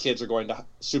like the kids are going to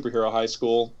superhero high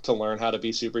school to learn how to be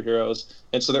superheroes,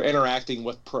 and so they're interacting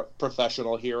with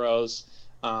professional heroes,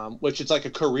 which it's like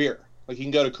a career. Like you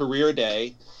can go to career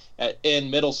day in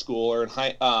middle school or in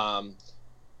high,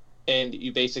 and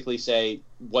you basically say,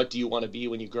 what do you want to be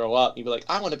when you grow up? And you'd be like,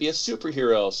 I want to be a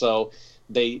superhero. So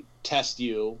they test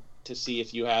you to see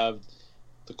if you have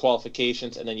the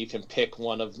qualifications, and then you can pick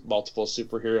one of multiple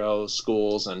superhero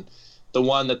schools, and the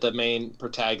one that the main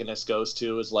protagonist goes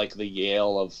to is like the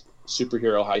Yale of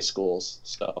superhero high schools.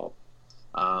 So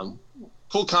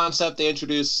cool concept. They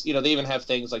introduce, they even have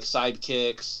things like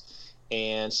sidekicks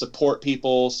and support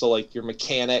people, so like your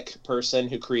mechanic person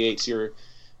who creates your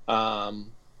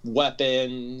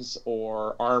weapons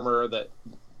or armor that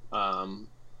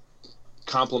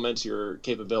complements your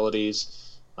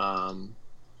capabilities.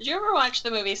 Did you ever watch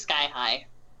the movie Sky High?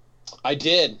 I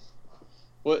did.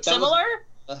 Similar?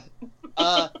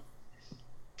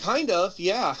 Kind of,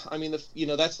 yeah. I mean,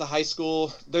 that's the high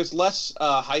school. There's less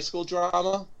high school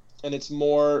drama, and it's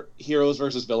more heroes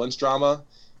versus villains drama.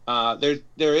 There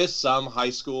is some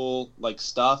high school like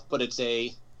stuff, but it's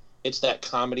that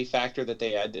comedy factor that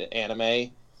they add to anime.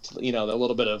 A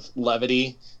little bit of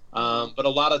levity. But a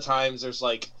lot of times there's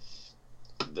like,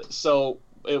 so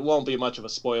it won't be much of a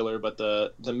spoiler, but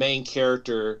the main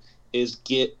character is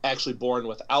actually born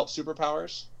without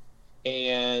superpowers,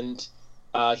 and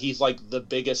he's like the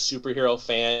biggest superhero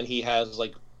fan. He has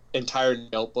like entire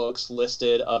notebooks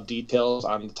listed of details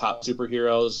on the top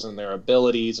superheroes and their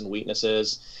abilities and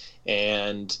weaknesses,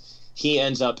 and he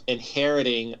ends up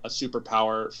inheriting a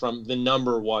superpower from the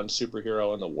number one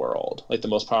superhero in the world, like the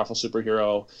most powerful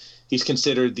superhero. He's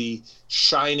considered the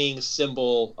shining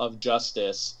symbol of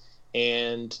justice,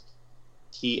 and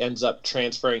he ends up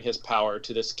transferring his power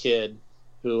to this kid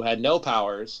who had no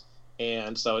powers.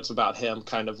 And so it's about him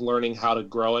kind of learning how to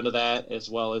grow into that, as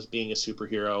well as being a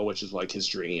superhero, which is like his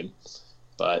dream.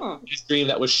 But his dream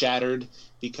that was shattered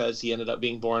because he ended up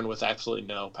being born with absolutely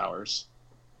no powers.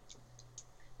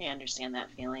 I understand that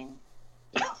feeling.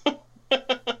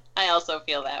 I also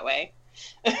feel that way.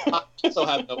 I also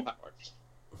have no powers.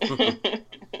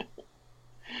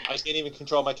 I can't even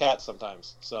control my cat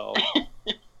sometimes. So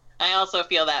I also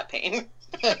feel that pain.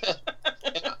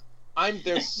 I'm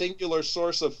their singular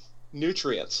source of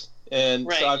nutrients, and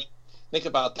right. So think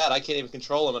about that. I can't even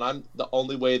control them, and I'm the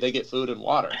only way they get food and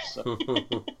water. So.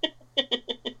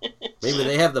 Maybe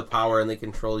they have the power and they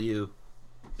control you.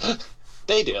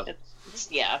 They do.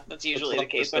 That's usually the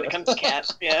case when it comes to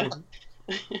cats. Yeah.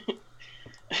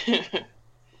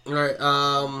 All right.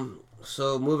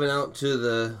 So moving out to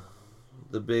the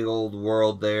big old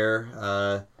world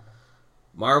there.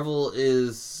 Marvel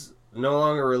is no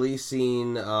longer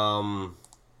releasing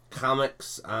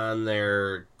comics on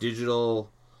their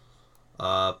digital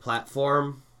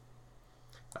platform,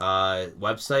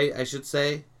 website, I should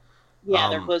say. Yeah,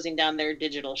 they're closing down their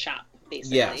digital shop,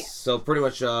 basically. Yes, so pretty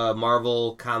much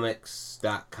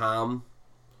marvelcomics.com.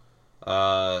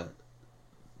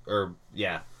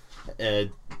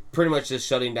 Pretty much just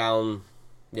shutting down,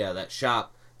 that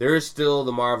shop. There is still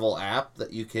the Marvel app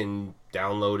that you can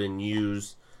download and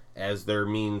use as their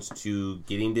means to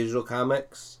getting digital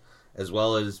comics, as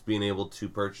well as being able to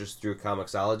purchase through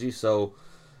Comixology. So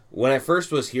when I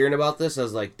first was hearing about this, I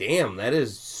was like, damn, that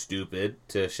is stupid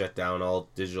to shut down all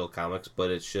digital comics,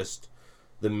 but it's just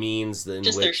the means in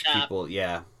which people,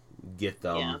 get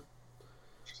them. Yeah.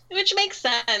 Which makes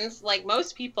sense. Like,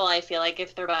 most people, I feel like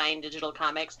if they're buying digital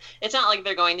comics, it's not like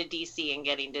they're going to DC and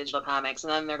getting digital comics,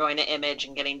 and then they're going to Image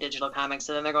and getting digital comics,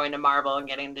 and then they're going to Marvel and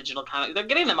getting digital comics. They're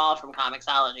getting them all from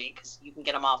Comixology because you can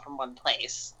get them all from one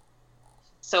place.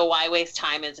 So why waste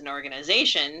time as an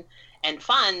organization and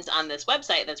funds on this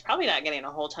website that's probably not getting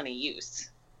a whole ton of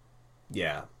use?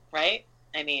 Yeah. Right?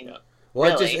 I mean,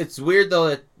 well, really. it's weird though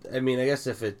that, I mean, I guess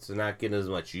if it's not getting as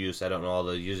much use, I don't know all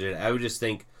the users. I would just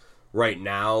think right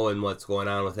now and what's going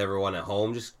on with everyone at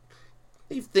home, just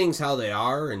leave things how they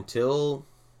are until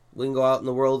we can go out in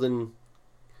the world and,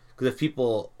 because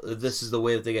if this is the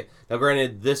way that they get, now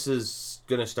granted, this is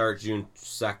going to start June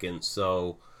 2nd,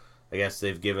 so I guess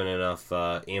they've given enough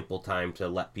ample time to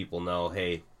let people know,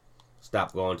 hey,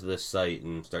 stop going to this site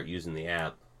and start using the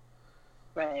app.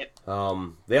 Right.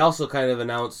 They also kind of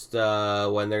announced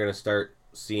when they're going to start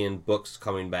seeing books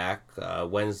coming back,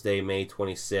 Wednesday, May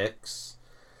 26th.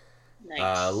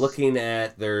 Nice. Looking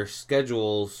at their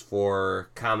schedules for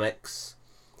comics,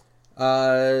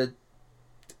 it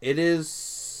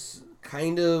is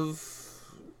kind of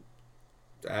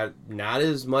not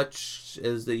as much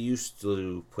as they used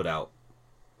to put out.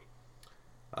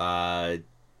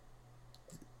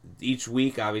 Each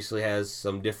week obviously has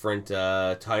some different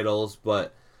titles,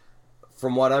 but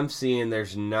from what I'm seeing,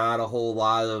 there's not a whole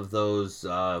lot of those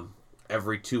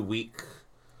every 2 week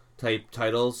type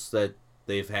titles that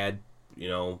they've had,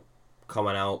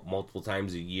 coming out multiple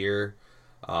times a year.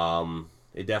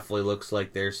 It definitely looks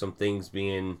like there's some things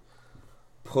being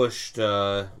pushed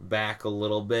back a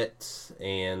little bit,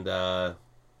 and I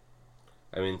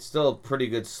mean, still a pretty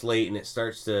good slate, and it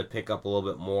starts to pick up a little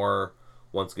bit more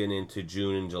once getting into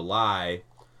June and July.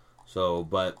 So,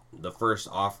 but the first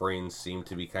offerings seem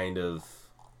to be kind of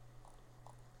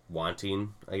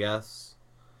wanting, I guess.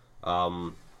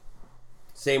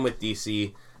 Same with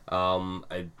DC.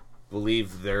 I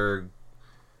believe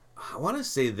I want to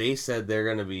say they said they're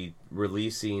going to be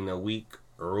releasing a week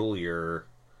earlier,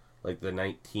 like the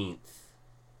 19th.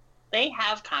 They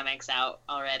have comics out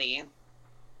already.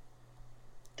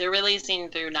 They're releasing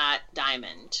through Not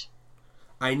Diamond.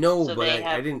 I know, So but they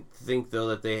I have- didn't think, though,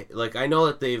 that they... Like, I know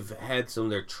that they've had some of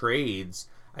their trades.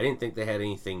 I didn't think they had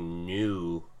anything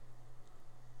new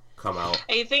come out.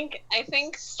 I think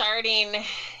starting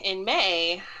in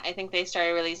May, I think they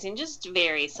started releasing just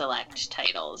very select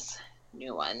titles,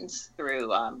 new ones,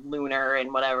 through Lunar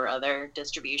and whatever other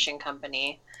distribution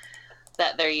company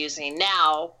that they're using.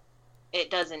 Now, it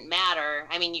doesn't matter.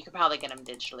 I mean, you could probably get them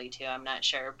digitally too, I'm not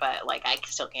sure, but like, I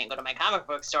still can't go to my comic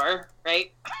book store,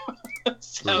 right?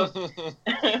 So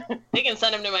they can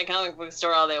send them to my comic book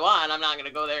store all they want. I'm not going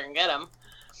to go there and get them.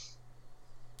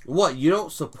 What, you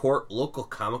don't support local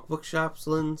comic book shops,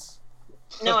 Linz?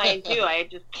 No, I do. I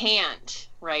just can't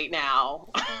right now.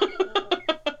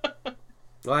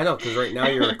 Well, I know, because right now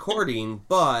you're recording,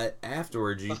 but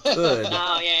afterwards you could.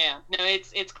 Oh yeah. No,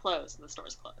 it's closed. The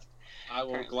store's closed. I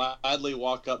will Currently. gladly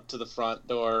walk up to the front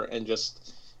door and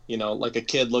just, like a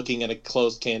kid looking at a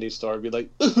closed candy store, be like,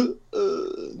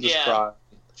 just cry,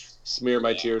 smear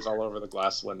my tears all over the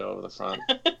glass window over the front.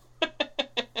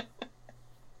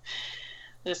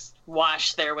 Just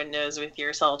wash their windows with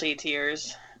your salty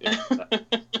tears. Yeah.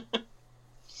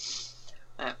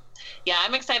 Yeah,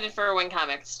 I'm excited for when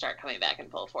comics start coming back in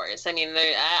full force. I mean,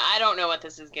 I don't know what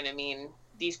this is going to mean.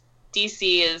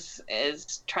 DC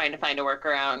is trying to find a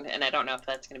workaround, and I don't know if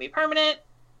that's going to be permanent.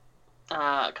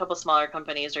 A couple smaller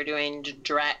companies are doing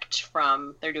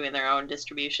they're doing their own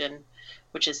distribution,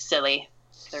 which is silly.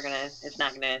 That's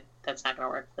not gonna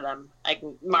work for them.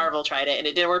 Marvel tried it and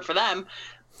it didn't work for them.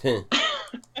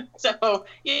 So,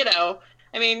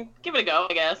 I mean, give it a go,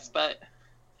 I guess, but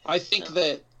I think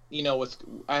that,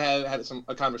 I had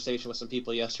a conversation with some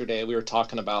people yesterday. We were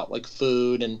talking about like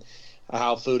food and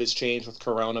how food has changed with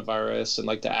coronavirus and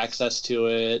like the access to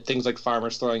it, things like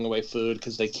farmers throwing away food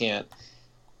because they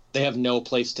have no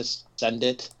place to send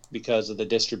it because of the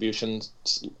distribution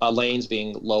lanes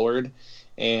being lowered.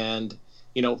 And,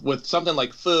 with something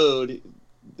like food,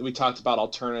 we talked about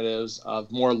alternatives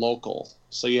of more local.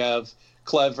 So you have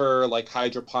clever, like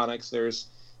hydroponics. There's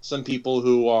some people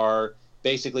who are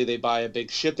basically they buy a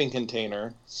big shipping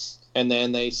container and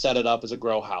then they set it up as a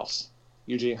grow house.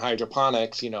 Usually in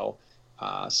hydroponics,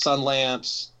 sun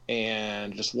lamps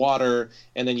and just water,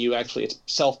 and then it's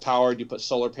self-powered. You put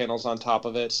solar panels on top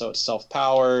of it, so it's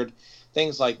self-powered,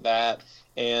 things like that.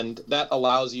 And that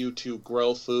allows you to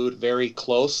grow food very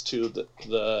close to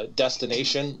the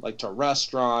destination, like to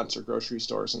restaurants or grocery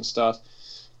stores and stuff.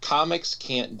 Comics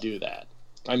can't do that.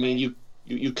 I mean,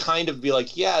 you kind of be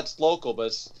like, yeah, it's local, but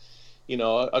it's,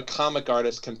 a comic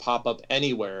artist can pop up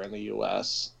anywhere in the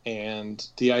U.S. And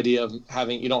the idea of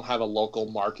you don't have a local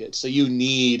market, so you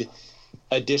need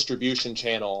a distribution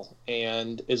channel.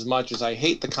 And as much as I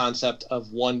hate the concept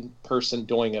of one person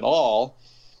doing it all,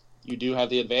 you do have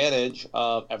the advantage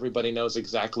of everybody knows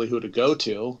exactly who to go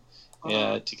to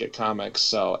to get comics.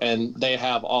 So, and they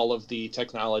have all of the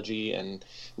technology and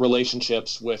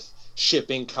relationships with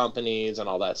shipping companies and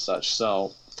all that such.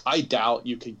 So I doubt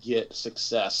you could get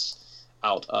success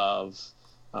out of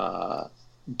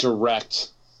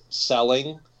direct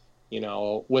selling,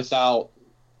 without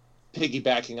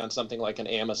piggybacking on something like an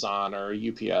Amazon or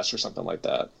UPS or something like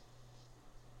that.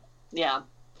 Yeah.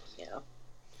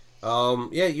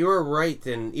 Yeah, you were right.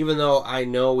 And even though I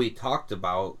know we talked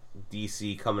about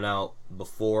DC coming out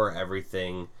before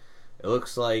everything, it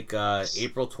looks like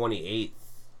April 28th,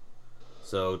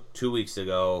 so 2 weeks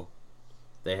ago,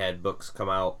 they had books come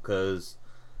out, because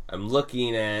I'm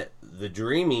looking at The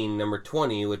Dreaming number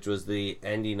 20, which was the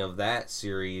ending of that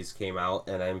series, came out,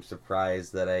 and I'm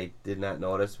surprised that I did not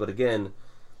notice. But again,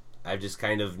 I've just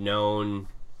kind of known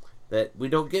that we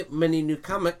don't get many new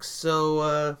comics,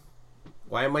 so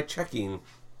why am I checking?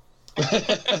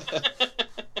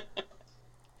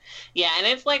 Yeah, and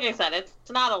it's like I said, it's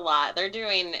not a lot. They're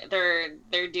doing.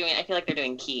 I feel like they're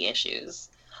doing key issues.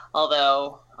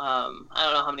 Although I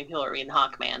don't know how many people are reading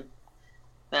Hawkman.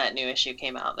 That new issue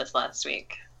came out this last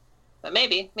week, but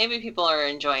maybe people are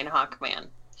enjoying Hawkman.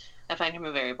 I find him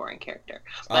a very boring character.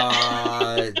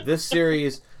 But... this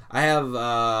series, I have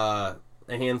a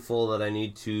handful that I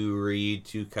need to read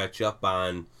to catch up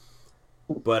on,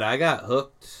 but I got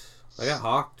hooked. I got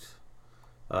hawked.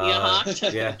 You got hawked?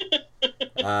 Yeah.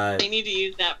 They need to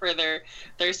use that for their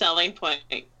selling point.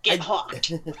 Get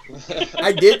hawked.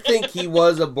 I did think he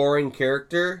was a boring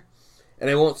character, and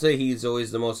I won't say he's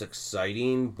always the most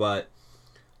exciting, but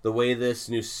the way this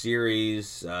new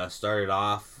series started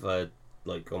off,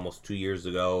 like almost 2 years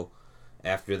ago,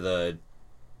 after the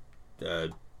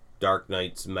Dark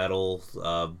Knight's Metal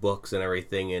books and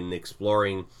everything, and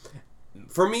exploring,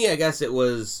 for me, I guess it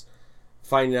was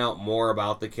finding out more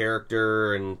about the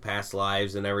character and past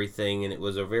lives and everything, and it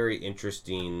was a very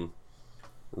interesting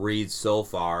read so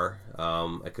far.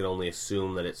 I could only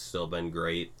assume that it's still been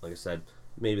great. Like I said,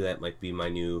 maybe that might be my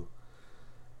new...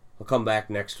 I'll come back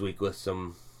next week with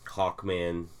some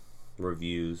Hawkman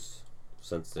reviews,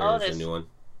 since there's a new one.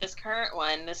 This current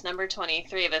one, this number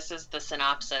 23, this is the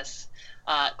synopsis.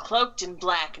 Cloaked in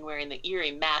black and wearing the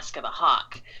eerie mask of a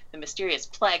hawk, the mysterious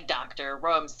plague doctor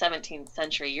roams 17th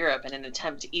century Europe in an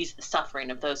attempt to ease the suffering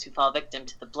of those who fall victim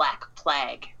to the Black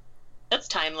Plague. That's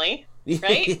timely,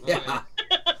 right? Yeah.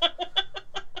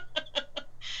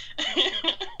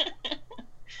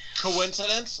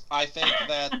 Coincidence? I think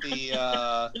that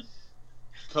the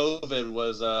COVID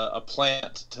was a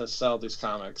plant to sell these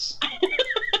comics.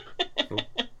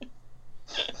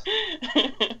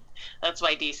 That's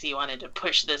why DC wanted to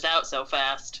push this out so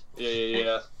fast.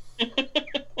 Yeah.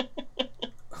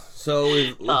 So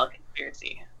it's all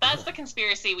conspiracy. That's the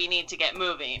conspiracy we need to get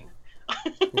moving.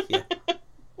 Yeah.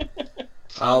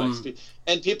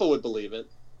 And people would believe it.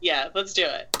 Yeah, let's do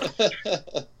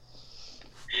it.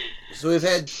 So we've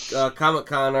had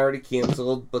Comic-Con already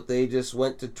canceled, but they just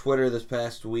went to Twitter this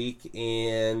past week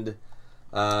and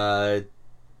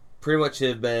pretty much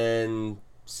have been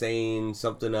saying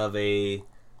something of a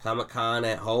Comic-Con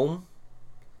at home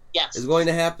is going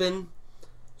to happen.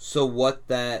 So what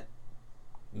that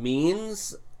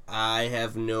means, I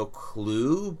have no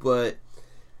clue, but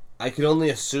I can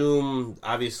only assume,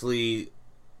 obviously,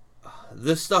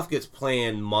 this stuff gets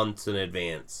planned months in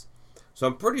advance. So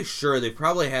I'm pretty sure they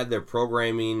probably had their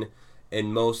programming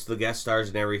and most of the guest stars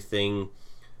and everything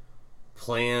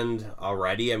planned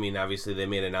already. I mean, obviously they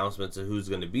made announcements of who's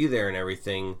going to be there and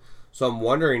everything. So I'm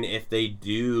wondering if they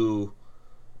do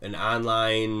an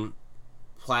online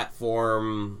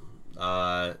platform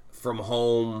from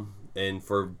home and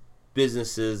for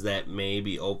businesses that may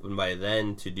be open by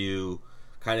then to do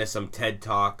kind of some TED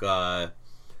Talk, more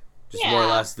or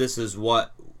less, this is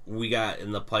what we got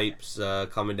in the pipes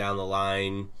coming down the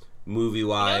line,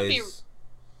 movie-wise.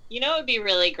 You know what would be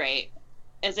really great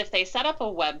is if they set up a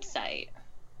website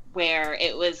where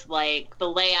it was like the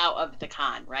layout of the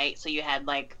con, right? So you had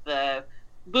like the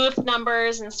booth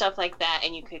numbers and stuff like that,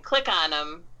 and you could click on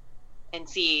them and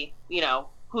see,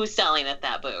 who's selling at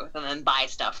that booth and then buy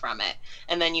stuff from it.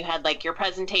 And then you had like your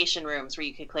presentation rooms where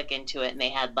you could click into it and they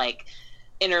had like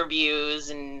interviews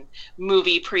and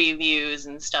movie previews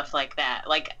and stuff like that.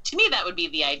 Like, to me, that would be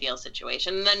the ideal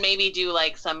situation. And then maybe do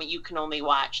like some, you can only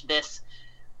watch this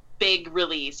big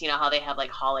release, you know how they have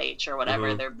like Hall H or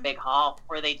whatever, their big hall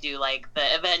where they do like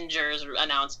the Avengers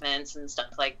announcements and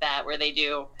stuff like that, where they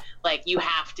do like you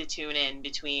have to tune in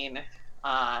between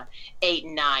 8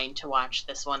 and 9 to watch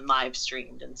this one live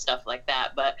streamed and stuff like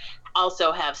that, but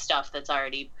also have stuff that's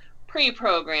already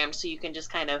pre-programmed so you can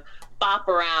just kind of bop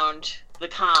around the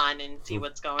con and see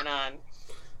what's going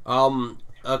on.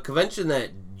 A convention that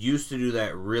used to do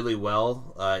that really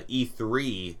well,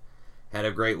 E3 had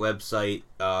a great website.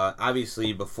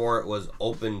 Obviously, before it was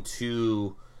open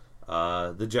to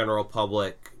the general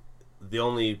public, the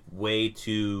only way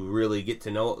to really get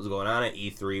to know what was going on at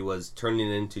E3 was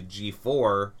turning it into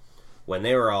G4 when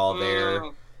they were all there,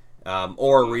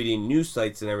 or reading news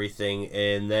sites and everything.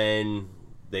 And then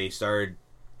they started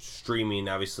streaming,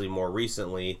 obviously, more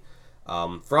recently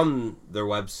from their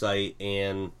website.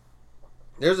 And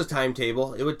there's a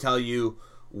timetable. It would tell you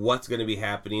what's going to be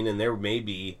happening, and there may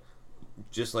be,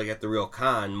 just like at the real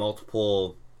con,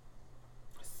 multiple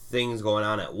things going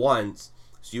on at once,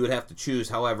 so you would have to choose.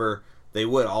 However, they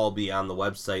would all be on the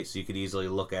website, so you could easily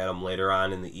look at them later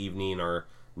on in the evening or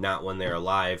not when they're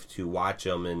live to watch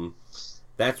them. And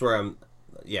that's where I'm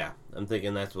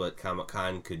thinking that's what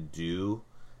Comic-Con could do.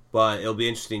 But it'll be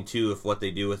interesting too if what they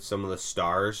do with some of the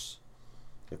stars,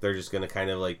 if they're just going to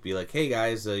kind of like be like, hey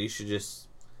guys, you should just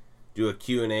do a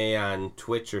Q&A on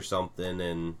Twitch or something,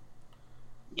 and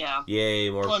yay,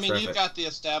 more Well, I mean, traffic. you've got the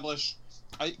established...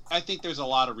 I think there's a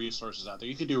lot of resources out there.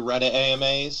 You could do Reddit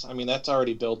AMAs. I mean, that's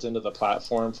already built into the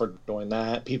platform for doing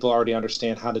that. People already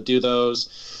understand how to do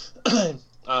those.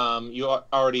 You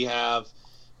already have,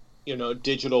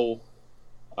 digital,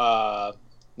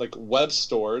 like web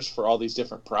stores for all these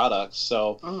different products.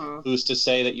 So who's to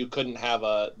say that you couldn't have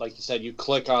like you said, you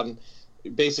click on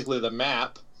basically the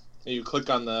map, and you click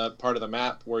on the part of the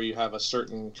map where you have a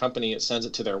certain company, it sends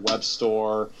it to their web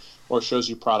store or shows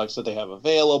you products that they have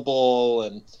available.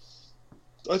 And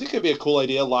I think it'd be a cool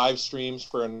idea, live streams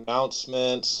for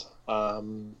announcements,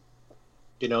 and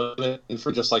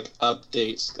for just like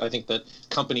updates. I think that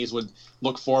companies would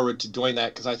look forward to doing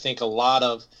that, because I think a lot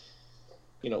of,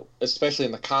 especially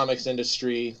in the comics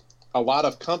industry, a lot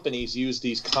of companies use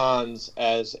these cons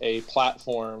as a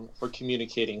platform for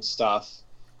communicating stuff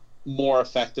more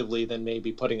effectively than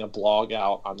maybe putting a blog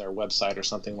out on their website or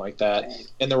something like that.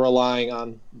 Right. And they're relying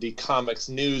on the comics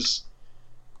news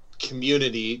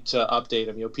community to update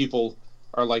them. People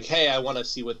are like, hey, I want to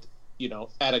see what,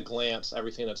 at a glance,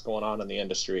 everything that's going on in the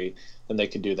industry, and they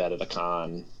can do that at a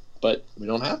con. But we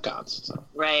don't have cons. So.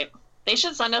 Right. They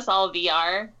should send us all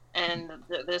VR and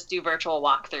just do virtual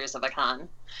walkthroughs of a con.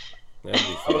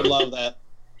 I would love that.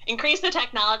 Increase the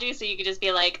technology so you could just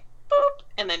be like, boop,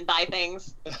 and then buy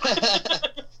things.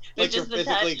 Like you're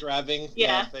physically grabbing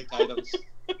fake items.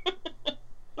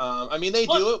 I mean, they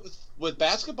do it with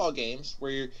basketball games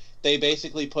where they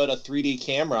basically put a 3D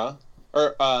camera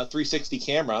or 360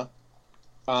 camera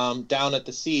down at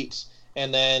the seats,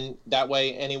 and then that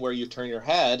way, anywhere you turn your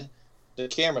head, the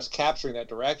camera's capturing that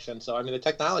direction. So, I mean, the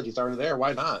technology's already there.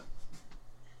 Why not?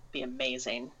 Be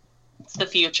amazing. It's the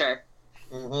future.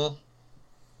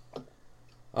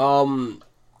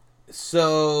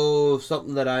 So,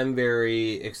 something that I'm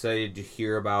very excited to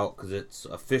hear about, because it's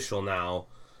official now,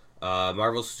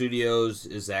 Marvel Studios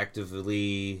is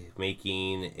actively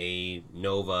making a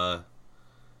Nova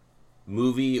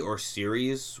movie or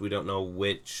series. We don't know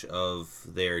which of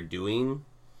they're doing,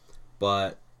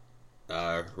 but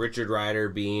Richard Rider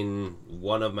being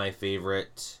one of my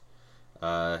favorite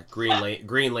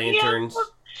Green Lanterns.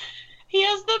 He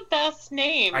has the best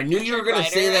name. I knew you were going to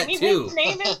say that too. His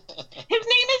name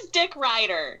is Dick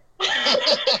Ryder.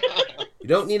 You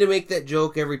don't need to make that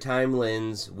joke every time,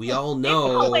 Linz. We all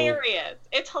know. It's hilarious.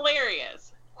 It's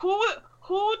hilarious.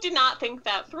 Who did not think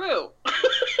that through?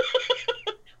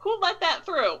 Who let that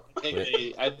through?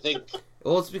 I think.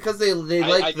 Well, it's because they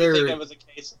like I their. I think it was a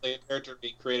case of the character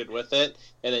being created with it,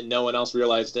 and then no one else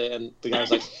realized it, and the guy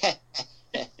was like,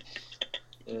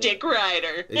 Dick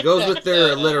Ryder. It goes with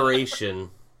their alliteration.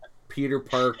 Peter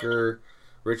Parker,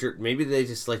 Richard. Maybe they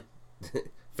just like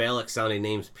phallic sounding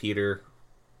names. Peter,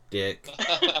 Dick.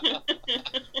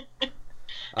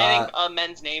 I think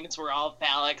men's names were all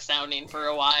phallic sounding for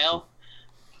a while.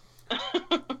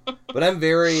 But I'm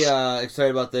very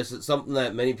excited about this. It's something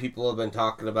that many people have been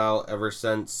talking about ever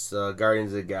since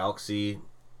Guardians of the Galaxy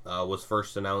was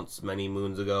first announced many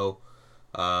moons ago.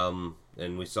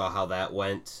 And we saw how that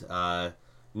went.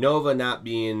 Nova not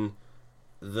being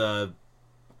a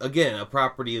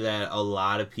property that a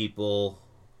lot of people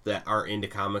that are into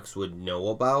comics would know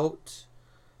about.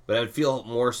 But I would feel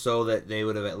more so that they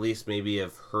would have at least maybe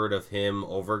have heard of him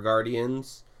over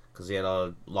Guardians, because he had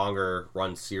a longer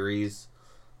run series.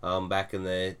 back in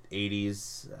the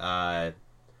 80s.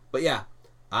 But yeah,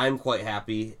 I'm quite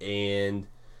happy, and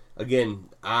again,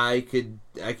 I could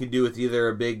do with either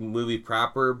a big movie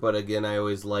proper, but again, I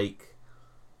always like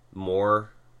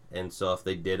more, and so if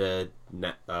they did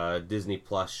a Disney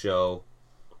Plus show,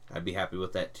 I'd be happy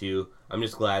with that too. I'm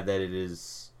just glad that it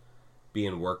is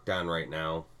being worked on right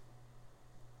now.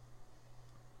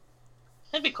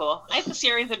 That'd be cool. I think the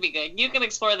series would be good. You can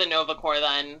explore the Nova Corps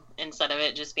then, instead of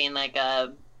it just being like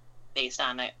based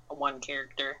on one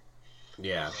character.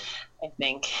 Yeah. I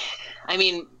think. I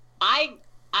mean, I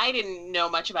didn't know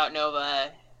much about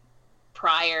Nova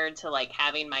prior to like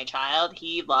having my child.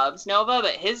 He loves Nova,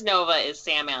 but his Nova is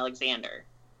Sam Alexander,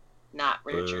 not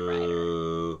Richard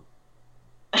Rider.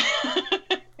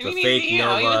 I mean, fake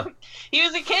Nova. He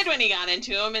was a kid when he got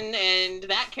into him, and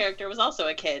that character was also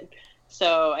a kid.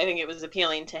 So I think it was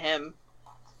appealing to him.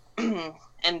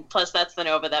 And plus, that's the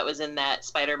Nova that was in that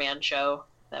Spider-Man show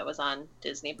that was on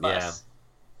Disney Plus. Yeah.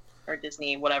 Or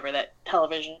Disney, whatever that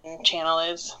television channel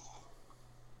is.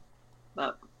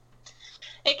 But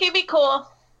it could be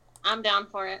cool. I'm down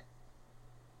for it.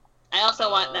 I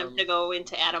also want them to go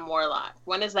into Adam Warlock.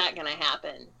 When is that going to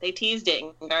happen? They teased it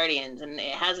in Guardians, and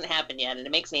it hasn't happened yet, and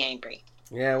it makes me angry.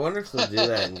 Yeah, I wonder if they'll do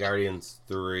that in Guardians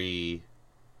 3.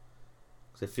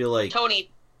 Because I feel like...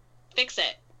 Tony, fix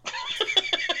it.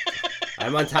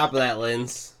 I'm on top of that,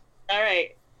 Linz. All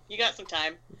right. You got some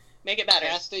time. Make it better.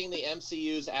 Casting the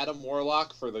MCU's Adam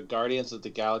Warlock for the Guardians of the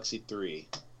Galaxy 3.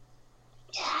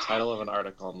 Yeah. Title of an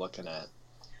article I'm looking at.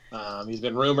 He's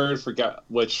been rumored for...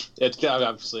 Which, it's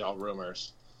obviously all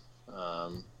rumors.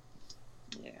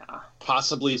 Yeah.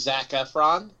 Possibly Zac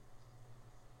Efron.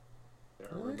 There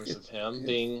are rumors of him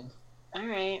being... All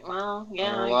right. Well,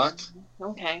 yeah. Warlock.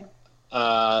 Okay.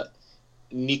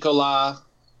 Nicola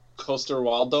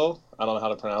Coster-Waldau. I don't know how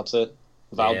to pronounce it.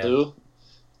 Valdu.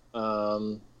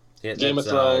 Yeah, Game of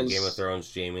Thrones. Game of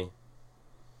Thrones, Jamie.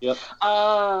 Yep.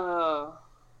 Oh.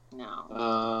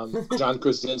 No. John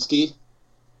Krasinski.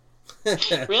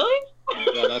 Really?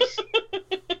 Yeah, that's...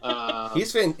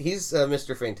 He's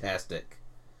Mr. Fantastic.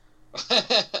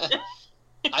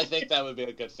 I think that would be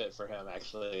a good fit for him,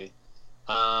 actually.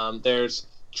 There's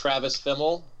Travis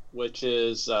Fimmel, which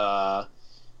is... what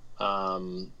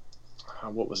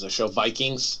was the show?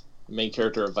 Vikings. Main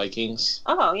character of Vikings.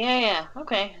 Oh, yeah.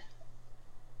 Okay.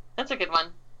 That's a good one.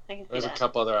 I can see There's that. a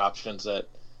couple other options that...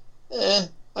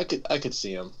 I could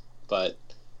see him. But...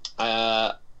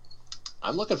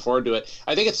 I'm looking forward to it.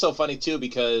 I think it's so funny, too,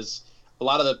 because a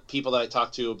lot of the people that I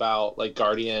talk to about, like,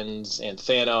 Guardians and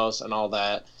Thanos and all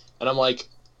that, and I'm like,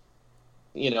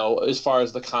 as far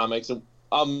as the comics,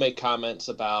 I'll make comments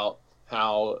about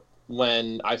how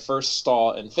when I first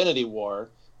saw Infinity War,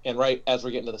 and right as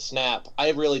we're getting to the snap, I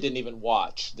really didn't even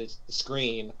watch the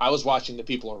screen. I was watching the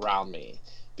people around me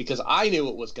because I knew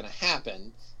what was going to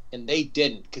happen, and they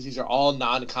didn't, because these are all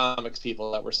non-comics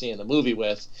people that we're seeing the movie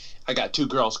with. I got two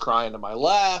girls crying to my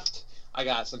left. I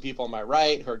got some people on my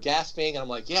right who are gasping, and I'm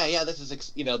like, yeah, this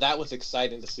is, that was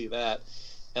exciting to see that.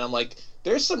 And I'm like,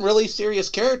 there's some really serious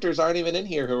characters aren't even in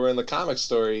here who are in the comic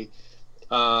story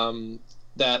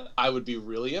that I would be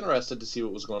really interested to see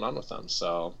what was going on with them.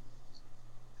 So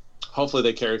hopefully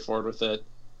they carry forward with it.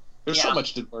 There's so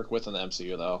much to work with in the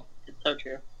MCU, though. It's so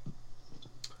true.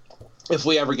 If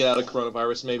we ever get out of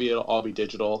coronavirus, maybe it'll all be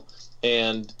digital,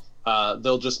 and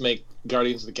they'll just make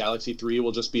Guardians of the Galaxy 3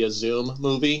 will just be a Zoom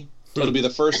movie. It'll be the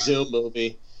first Zoom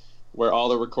movie where all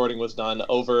the recording was done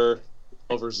over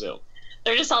Zoom.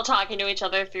 They're just all talking to each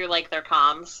other through, like, their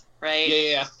comms, right?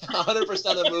 Yeah. 100%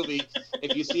 of the movie,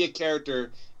 if you see a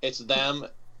character, it's them.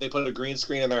 They put a green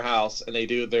screen in their house, and they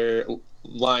do their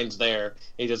lines there.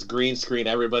 They just green screen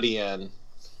everybody in.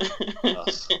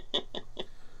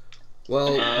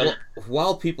 Well,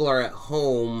 while people are at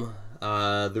home,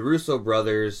 the Russo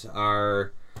brothers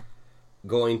are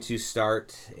going to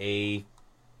start a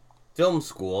film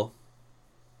school,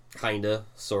 kinda,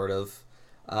 sort of.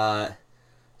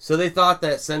 So they thought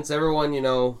that since everyone,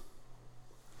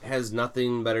 has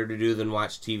nothing better to do than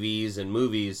watch TVs and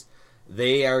movies,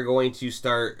 they are going to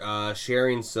start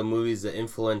sharing some movies that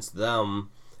influence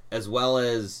them, as well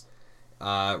as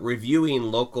reviewing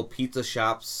local pizza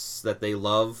shops that they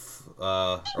love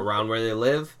around where they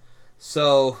live.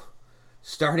 So,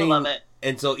 starting... I love it.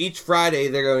 And so each Friday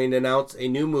they're going to announce a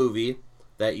new movie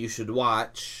that you should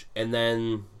watch, and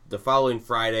then the following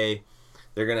Friday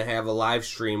they're going to have a live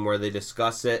stream where they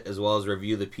discuss it as well as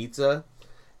review the pizza.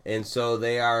 And so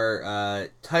they are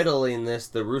titling this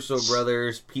the Russo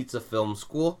Brothers Pizza Film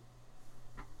School.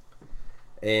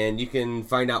 And you can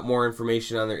find out more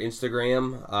information on their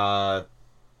Instagram. I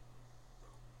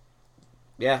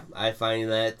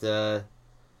find that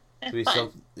To be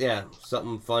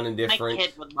something fun and different. My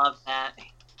kid would love that.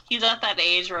 He's at that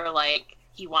age where like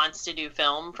he wants to do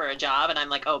film for a job, and I'm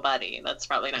like, oh, buddy, that's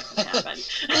probably not going to happen.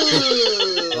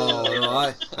 Oh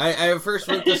no, I first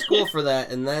went to school for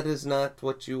that, and that is not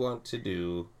what you want to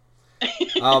do.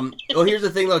 Well, here's the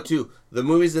thing though too. The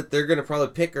movies that they're going to probably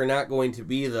pick are not going to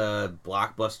be the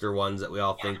blockbuster ones that we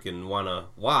all think and want to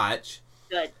watch.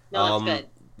 Good. No, it's good.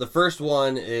 The first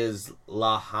one is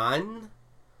La Haine,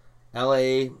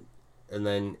 L-A, and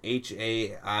then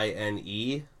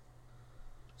Haine.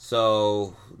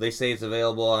 So they say it's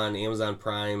available on Amazon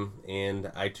Prime and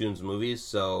iTunes Movies.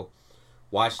 So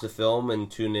watch the film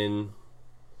and tune in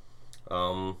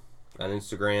on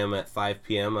Instagram at 5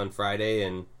 p.m. on Friday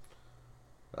and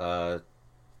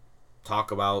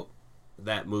talk about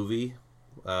that movie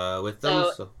with them.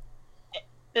 So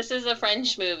this is a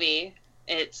French movie.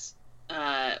 It's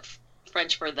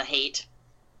French for the hate.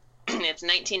 It's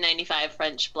 1995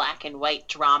 French black and white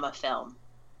drama film.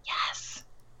 Yes.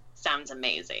 Sounds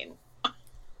amazing.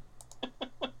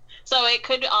 So it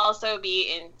could also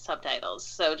be in subtitles.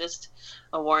 So just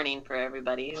a warning for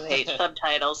everybody who hates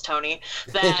subtitles, Tony,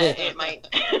 that it might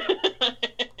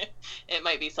it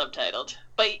might be subtitled.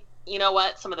 But you know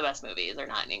what? Some of the best movies are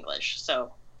not in English.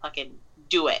 So fucking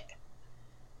do it.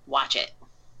 Watch it.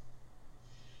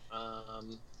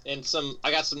 And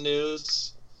I got some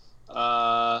news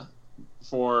for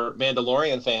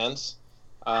Mandalorian fans.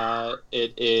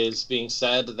 It is being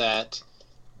said that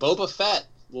Boba Fett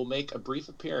will make a brief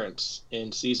appearance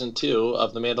in season 2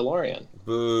 of The Mandalorian.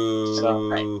 Boo.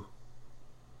 So,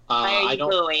 why are you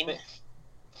booing?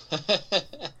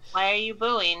 Why are you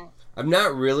booing? I'm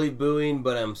not really booing,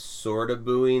 but I'm sort of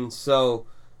booing. So,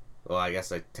 well, I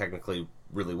guess I technically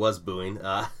really was booing.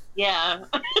 Yeah.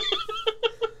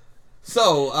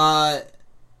 So,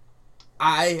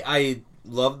 I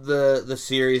love the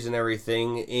series and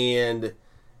everything, and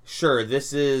sure,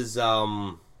 this is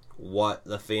what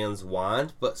the fans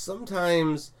want, but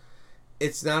sometimes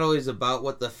it's not always about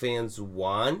what the fans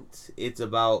want. It's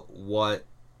about what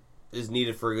is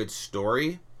needed for a good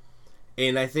story.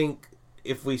 And I think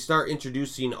if we start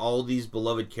introducing all these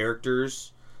beloved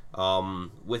characters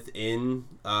within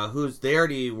they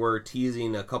already were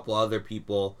teasing a couple other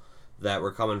people that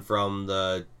were coming from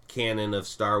the canon of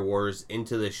Star Wars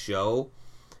into the show,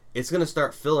 it's going to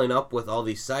start filling up with all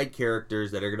these side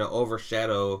characters that are going to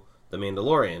overshadow The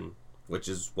Mandalorian, which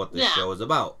is what this show is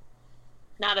about.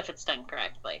 Not if it's done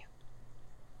correctly.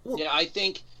 Well, yeah, I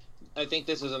think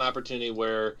this is an opportunity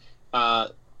where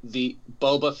the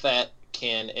Boba Fett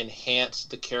can enhance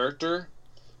the character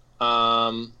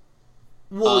of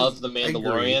the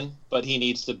Mandalorian, but he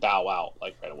needs to bow out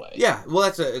like right away. Yeah, well,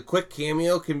 that's a quick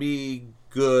cameo can be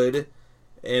good,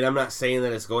 and I'm not saying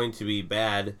that it's going to be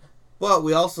bad. But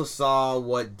we also saw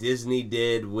what Disney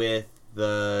did with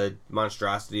the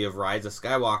monstrosity of Rise of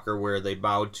Skywalker, where they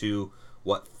bowed to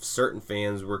what certain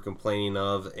fans were complaining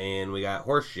of, and we got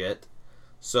horse shit.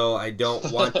 So I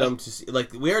don't want them to see...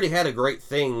 Like, we already had a great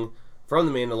thing from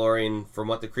The Mandalorian, from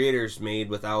what the creators made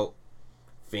without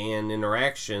fan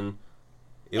interaction.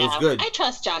 It was good. I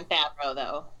trust Jon Favreau,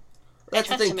 though. That's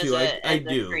the thing, too. I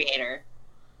do. Creator.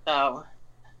 So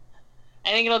I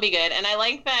think it'll be good. And I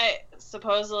like that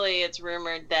supposedly it's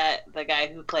rumored that the guy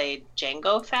who played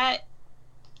Jango Fett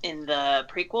in the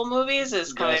prequel movies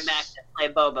is coming back to play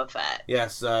Boba Fett.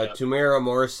 Yes, Tamara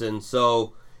Morrison.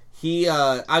 So he,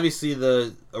 obviously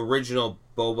the original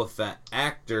Boba Fett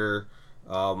actor,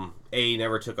 A,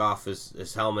 never took off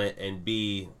his helmet, and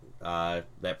B,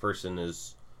 that person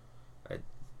is, I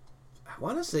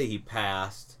want to say he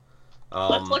passed.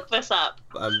 Let's look this up.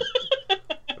 I'm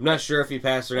not sure if he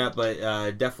passed or not, but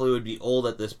definitely would be old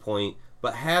at this point.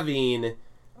 But having in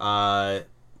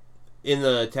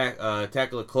the Attack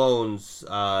of the Clones,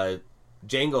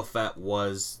 Jango Fett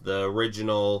was the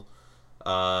original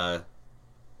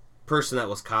person that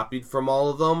was copied from all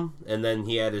of them, and then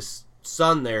he had his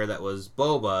son there that was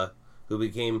Boba, who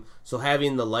became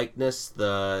having the likeness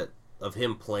of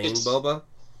him playing Boba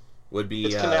would be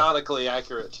it's canonically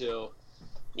accurate too.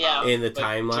 Yeah, in the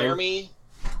timeline.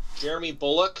 Jeremy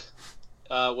Bulloch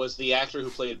was the actor who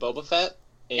played Boba Fett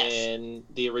in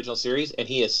the original series, and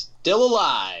he is still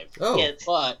alive. Oh,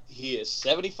 but he is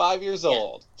 75 years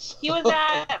old. He was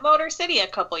at Motor City a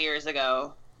couple years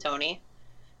ago, Tony.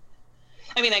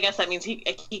 I mean, I guess that means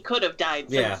he could have died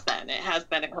since then. It has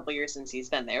been a couple years since he's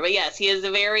been there. But yes, he is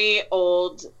a very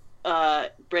old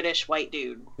British white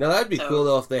dude. Now that'd be cool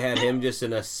though if they had him just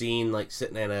in a scene, like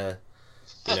sitting at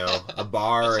a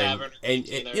bar and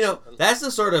that's the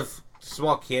sort of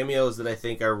small cameos that I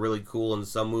think are really cool in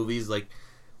some movies. Like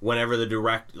whenever the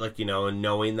direct, and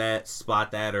knowing that,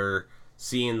 spot that, or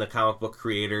seeing the comic book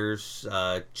creators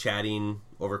chatting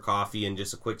over coffee and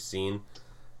just a quick scene.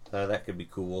 That could be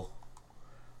cool.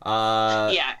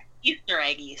 Yeah, Easter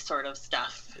eggy sort of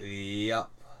stuff. Yep.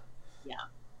 Yeah.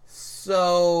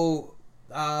 So,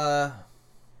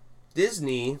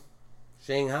 Disney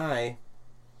Shanghai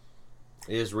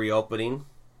is reopening.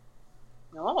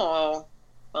 Oh,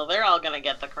 well, they're all gonna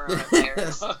get the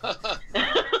coronavirus.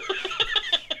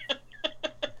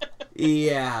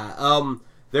 Yeah.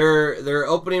 They're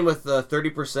opening with a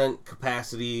 30%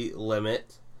 capacity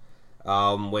limit,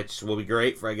 which will be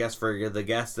great for the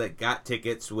guests that got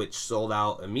tickets, which sold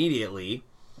out immediately.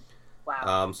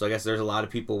 Wow. So I guess there's a lot of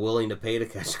people willing to pay to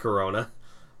catch Corona.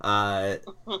 But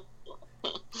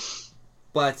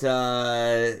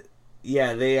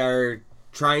yeah, they are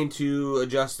trying to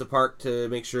adjust the park to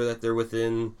make sure that they're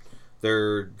within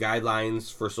their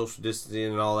guidelines for social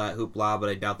distancing and all that hoopla, but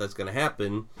I doubt that's going to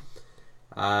happen.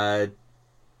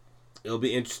 It'll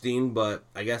be interesting, but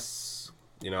I guess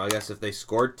if they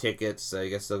scored tickets, I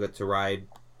guess they'll get to ride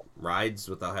rides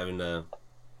without having to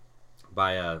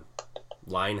buy a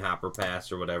line hopper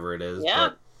pass or whatever it is. Yeah.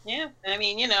 But, yeah. I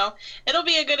mean, it'll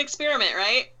be a good experiment,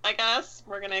 right? I guess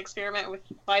we're going to experiment with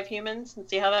 5 humans and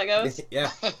see how that goes.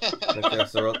 Yeah.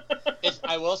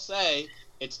 I will say,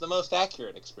 it's the most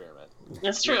accurate experiment.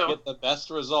 That's true. You get the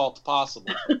best result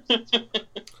possible.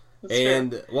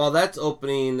 And while that's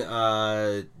opening,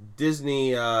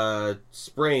 Disney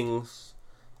Springs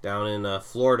down in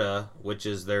Florida, which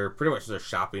is pretty much their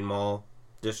shopping mall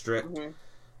district,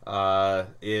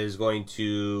 is going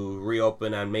to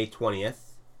reopen on May 20th.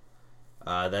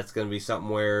 That's going to be something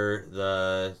where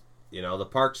the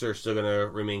parks are still going to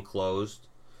remain closed,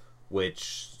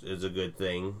 which is a good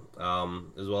thing,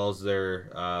 as well as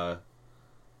their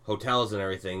hotels and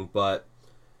everything. But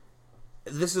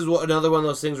this is another one of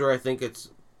those things where I think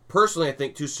I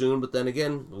think too soon, but then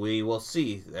again, we will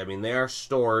see. I mean, they are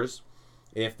stores.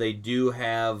 If they do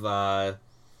have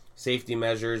safety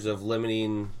measures of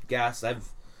limiting guests, I've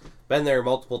been there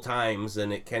multiple times,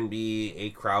 and it can be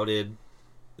a crowded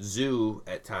zoo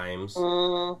at times.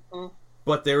 Mm-hmm.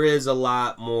 But there is a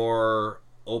lot more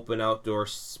open outdoor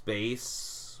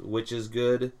space, which is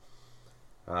good.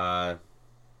 So,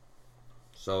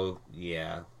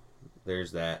 yeah,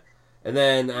 there's that. And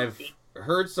then I've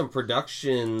heard some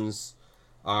productions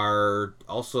are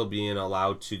also being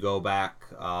allowed to go back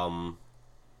and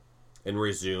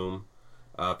resume.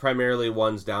 Primarily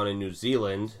ones down in New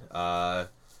Zealand,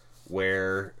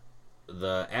 where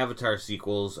the Avatar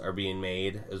sequels are being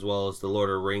made, as well as the Lord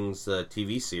of the Rings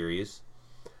TV series.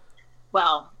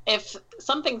 Well, if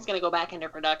something's going to go back into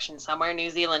production somewhere, New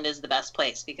Zealand is the best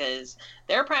place because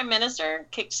their prime minister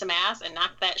kicked some ass and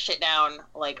knocked that shit down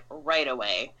like right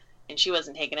away. And she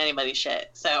wasn't taking anybody's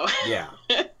shit. So yeah,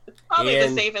 probably the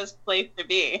safest place to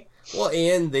be. Well,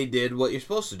 and they did what you're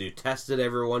supposed to do. Tested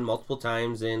everyone multiple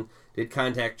times and did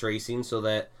contact tracing so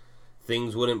that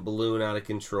things wouldn't balloon out of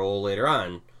control later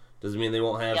on. Doesn't mean they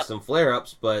won't have some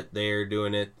flare-ups, but they're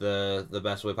doing it the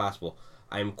best way possible.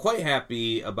 I'm quite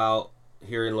happy about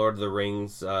hearing Lord of the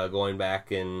Rings going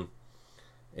back and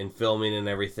filming and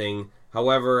everything.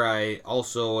 However, I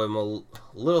also am a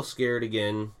little scared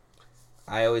again.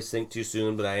 I always think too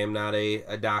soon, but I am not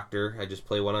a doctor. I just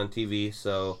play one on TV,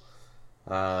 so...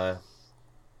 Not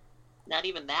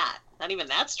even that. Not even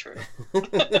that's true.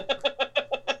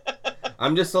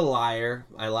 I'm just a liar.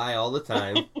 I lie all the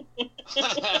time.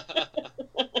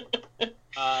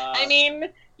 I mean,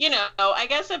 I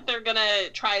guess if they're going to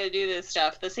try to do this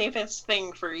stuff, the safest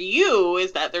thing for you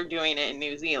is that they're doing it in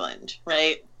New Zealand,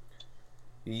 right?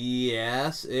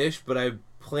 Yes-ish, but I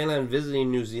plan on visiting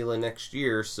New Zealand next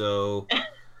year, so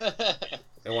I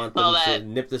want them to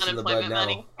nip this in the bud now.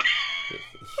 Money.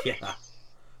 Yeah.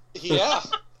 Yeah.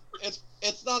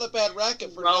 It's not a bad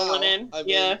racket for rolling now. In. I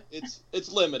mean,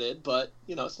 it's limited, but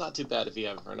it's not too bad if you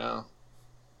have it for now.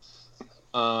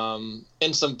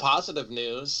 In some positive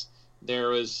news,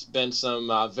 there has been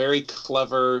some very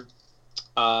clever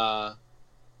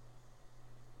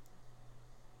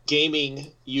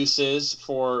gaming uses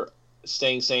for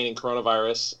staying sane in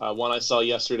coronavirus. One I saw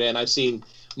yesterday, and I've seen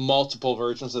multiple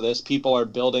versions of this. People are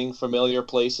building familiar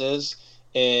places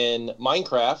in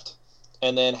Minecraft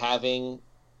and then having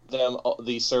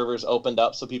these servers opened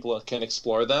up so people can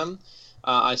explore them.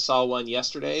 I saw one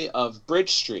yesterday of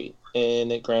Bridge Street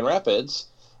in Grand Rapids.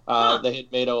 They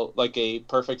had made a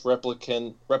perfect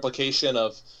replication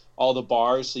of all the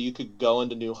bars, so you could go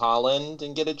into New Holland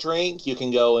and get a drink. You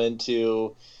can go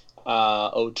into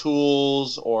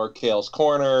O'Toole's or Kale's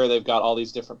Corner. They've got all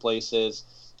these different places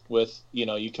with,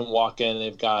 you can walk in and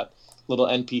they've got little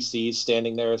NPCs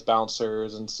standing there as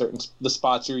bouncers and the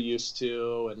spots you're used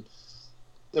to. And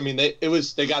I mean,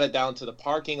 they got it down to the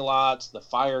parking lots, the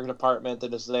fire department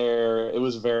that is there. It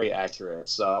was very accurate.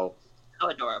 So, how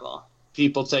adorable.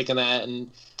 People taking that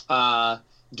and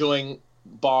doing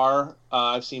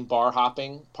I've seen bar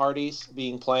hopping parties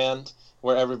being planned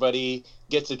where everybody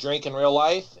gets a drink in real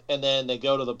life and then they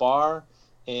go to the bar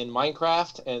in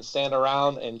Minecraft and stand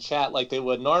around and chat like they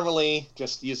would normally,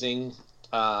 just using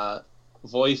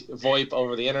VoIP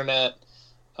over the internet.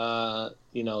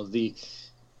 The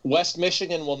West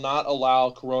Michigan will not allow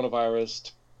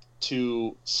coronavirus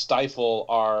to stifle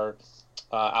our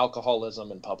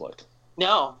alcoholism in public.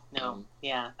 No.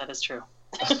 Yeah, that is true.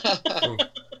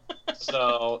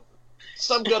 So,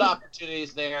 some good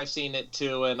opportunities there. I've seen it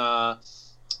too in what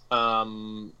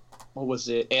was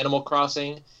it? Animal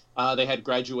Crossing. They had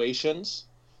graduations.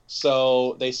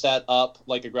 So they set up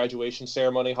like a graduation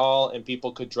ceremony hall, and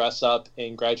people could dress up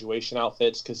in graduation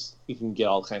outfits because you can get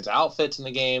all kinds of outfits in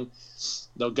the game.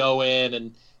 They'll go in,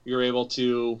 and you're able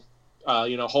to,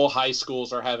 whole high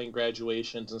schools are having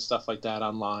graduations and stuff like that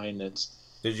online. Did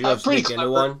you sneak into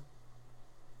one?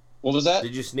 What was that?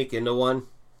 Did you sneak into one?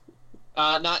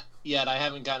 Not yet. I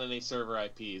haven't gotten any server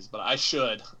IPs, but I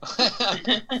should.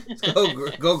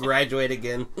 Go graduate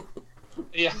again.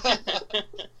 Yeah.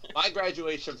 My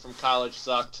graduation from college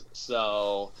sucked,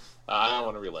 so I don't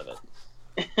want to relive it.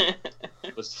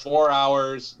 It was 4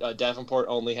 hours. Davenport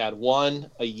only had one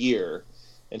a year,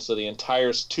 and so the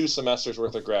entire 2 semesters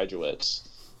worth of graduates.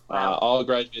 Wow. All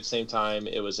graduated at the same time.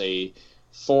 It was a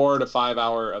 4 to 5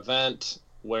 hour event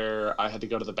where I had to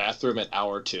go to the bathroom at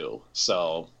hour 2,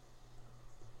 so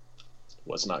it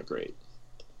was not great.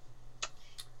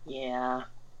 Yeah.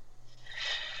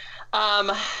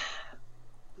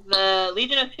 The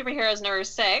Legion of Superheroes number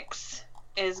 6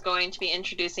 is going to be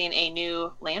introducing a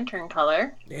new lantern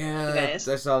color. Yeah, I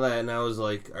saw that and I was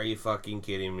like, "Are you fucking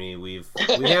kidding me? We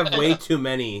have way too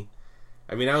many."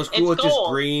 I mean, I was cool with just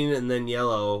green and then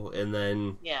yellow and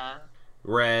then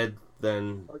red,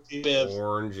 then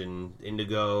orange and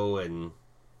indigo and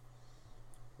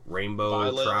rainbow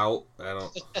Violet. trout. I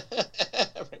don't.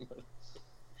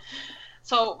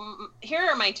 So here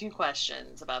are my 2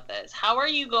 questions about this. How are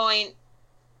you going?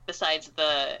 Besides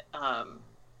the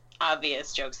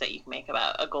obvious jokes that you can make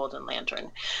about a golden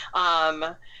lantern,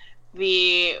 how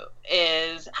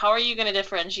are you going to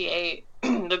differentiate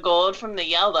the gold from the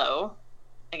yellow?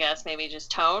 I guess maybe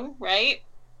just tone, right?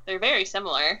 They're very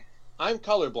similar. I'm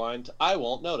colorblind. I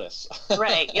won't notice.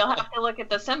 Right. You'll have to look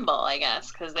at the symbol, I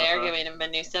guess, because they are giving him a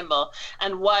new symbol.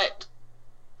 And what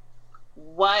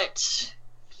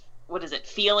is it?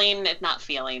 Feeling? It's not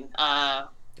feeling.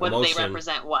 What do they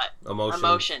represent? What?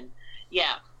 Emotion.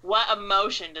 Yeah. What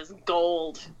emotion does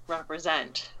gold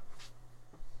represent?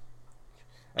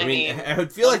 I mean, I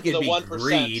would feel like it'd be 1%.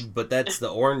 Greed, but that's the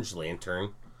orange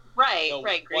lantern. Right,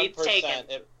 right. Greed's 1%, taken.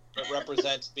 It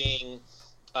represents being,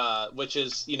 which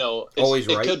is, always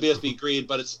right. It could just be greed,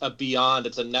 but it's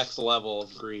it's a next level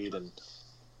of greed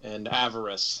and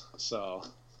avarice. So.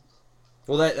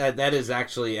 Well, that is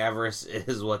actually avarice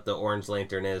is what the orange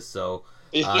lantern is. So.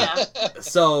 Yeah.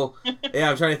 So, yeah,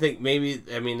 I'm trying to think. Maybe,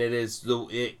 I mean,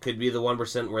 it could be the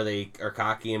 1% where they are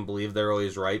cocky and believe they're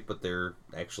always right, but they're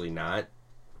actually not.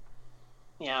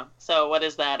 Yeah. So, what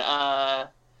is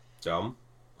that? Dumb.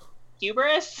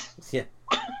 Hubris? Yeah.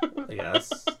 I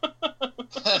guess.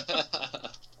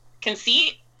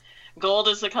 Conceit? Gold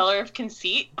is the color of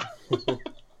conceit?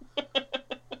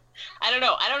 I don't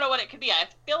know. I don't know what it could be. I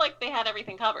feel like they had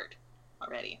everything covered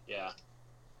already. Yeah.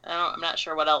 I'm not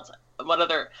sure what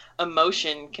other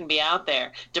emotion can be out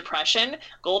there. Depression?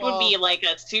 Gold would be like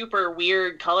a super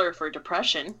weird color for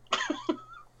depression.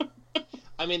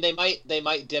 I mean, they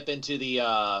might dip into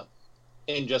the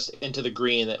into the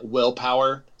green, that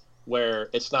willpower, where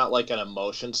it's not like an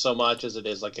emotion so much as it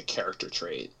is like a character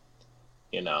trait.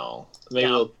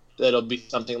 Maybe it'll be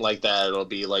something like that. It'll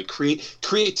be like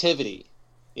creativity,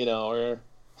 or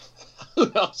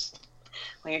who knows.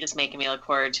 Well, you're just making me look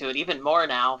forward to it even more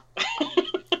now.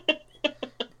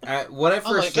 When I first,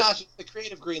 oh my gosh, it's the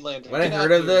creative Green Lantern. When I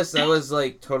heard of this, I was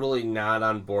like totally not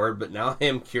on board, but now I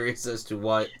am curious as to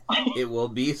what it will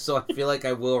be, so I feel like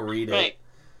I will read it. Right.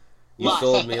 You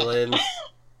sold me, Lynn.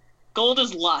 Gold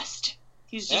is lust.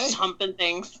 He's just humping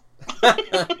things.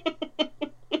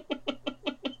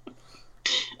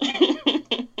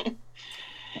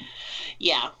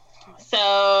 Yeah.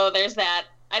 So there's that.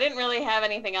 I didn't really have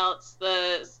anything else.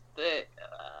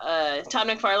 Todd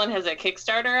McFarlane has a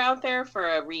Kickstarter out there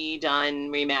for a redone,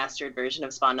 remastered version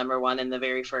of Spawn #1 and the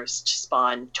very first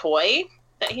Spawn toy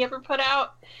that he ever put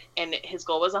out. And his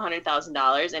goal was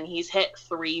 $100,000, and he's hit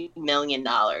 $3 million.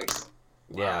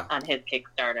 Yeah. On his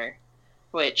Kickstarter,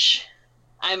 which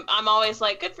I'm always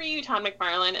like, good for you, Todd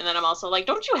McFarlane, and then I'm also like,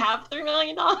 don't you have $3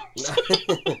 million?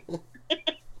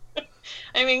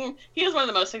 I mean, he is one of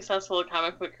the most successful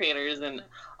comic book creators in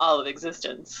all of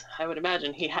existence. I would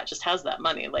imagine he just has that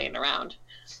money laying around.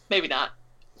 Maybe not.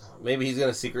 Maybe he's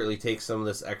gonna secretly take some of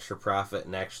this extra profit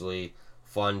and actually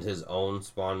fund his own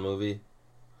Spawn movie.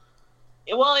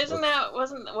 Well,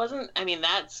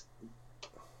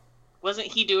 wasn't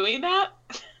he doing that?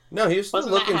 No, he was still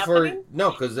Wasn't that looking for happening?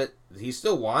 because he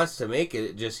still wants to make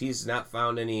it. Just he's not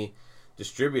found any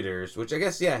distributors, which I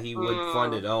guess he would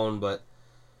fund it own, but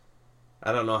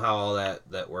I don't know how all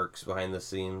that works behind the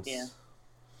scenes. Yeah,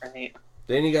 right.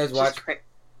 Didn't you guys watch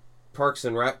Parks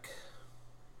and Rec?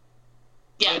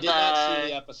 Yeah, I did not see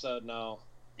the episode. No,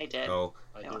 I did. Oh,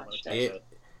 I do want to watched catch it. it.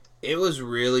 It was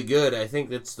really good. I think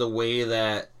that's the way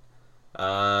that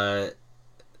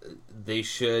they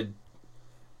should.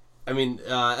 I mean,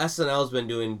 SNL's been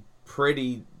doing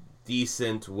pretty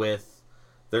decent with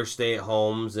their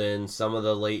stay-at-homes, and some of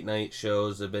the late-night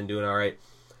shows have been doing all right.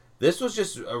 This was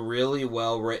just a really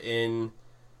well-written,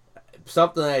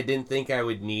 something that I didn't think I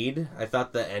would need. I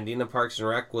thought the ending of Parks and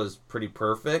Rec was pretty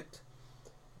perfect,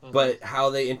 but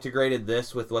how they integrated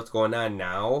this with what's going on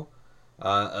now,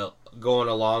 going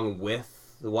along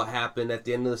with what happened at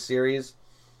the end of the series,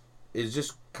 is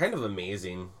just kind of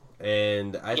amazing.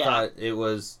 And I thought it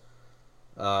was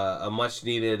a much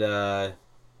needed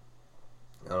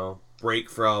break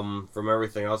from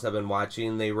everything else I've been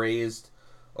watching. They raised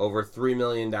over $3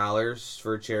 million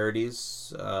for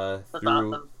charities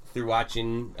through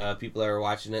watching people that are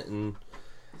watching it, and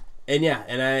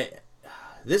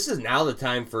this is now the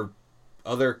time for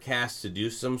other casts to do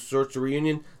some sorts of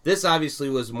reunion. This obviously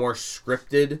was more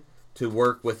scripted to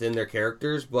work within their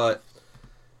characters, but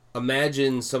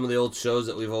imagine some of the old shows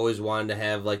that we've always wanted to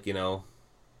have, like,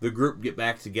 the group get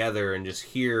back together and just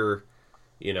hear,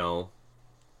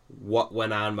 what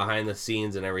went on behind the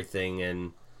scenes and everything.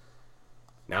 And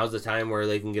now's the time where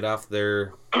they can get off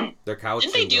their couch.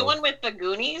 Didn't they do one with the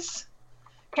Goonies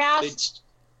cast?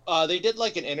 They did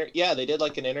like an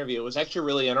interview. It was actually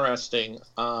really interesting.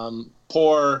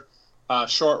 Poor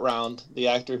Short Round, the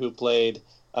actor who played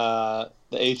the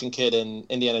Asian kid in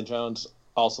Indiana Jones,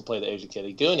 also played the Asian kid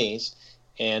in Goonies,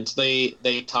 and they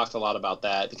talked a lot about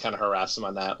that. They kind of harassed him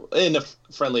on that in a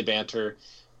friendly banter.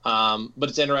 But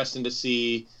it's interesting to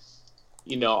see,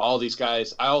 all these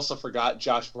guys. I also forgot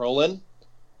Josh Brolin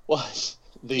was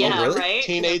the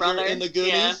teenager in the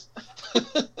Goonies.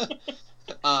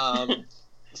 Yeah.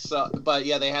 But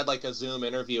they had like a Zoom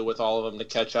interview with all of them to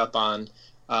catch up on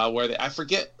I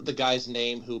forget the guy's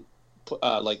name who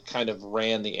kind of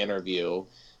ran the interview.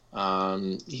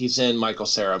 He's in Michael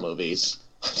Cera movies.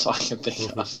 That's all I can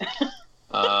think of.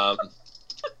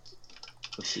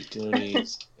 Let's see,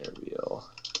 Goonies interview.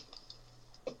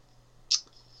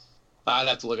 I'd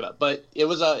have to look it up, but it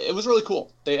was really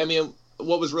cool.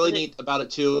 What was really neat about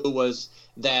it too was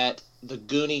that the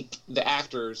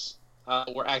actors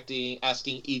were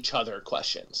asking each other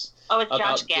questions. Oh, it's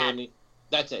Josh Gad.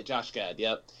 That's it, Josh Gad.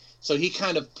 Yep. So he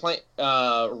kind of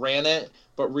ran it,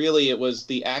 but really it was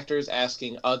the actors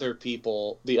asking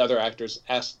the other actors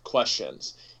ask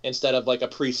questions instead of like a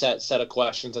preset set of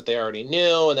questions that they already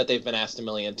knew and that they've been asked a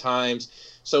million times.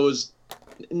 So it was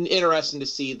interesting to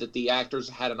see that the actors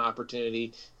had an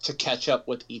opportunity to catch up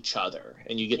with each other,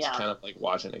 and you get to kind of like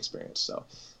watch an experience. So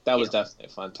that was definitely a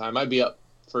fun time. I'd be up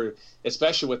for,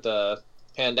 especially with the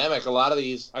pandemic, a lot of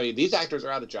these actors are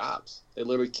out of jobs. They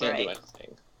literally can't do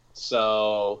anything.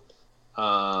 So,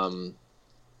 thoughts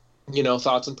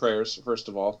and prayers, first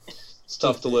of all. It's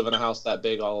tough to live in a house that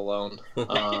big all alone.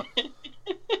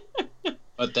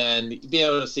 But then being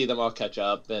able to see them all catch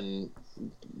up, and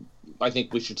I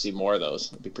think we should see more of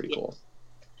those. It'd be pretty cool.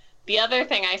 The other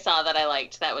thing I saw that I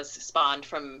liked that was spawned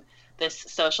from this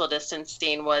social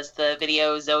distancing was the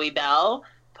video Zoe Bell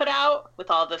put out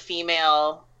with all the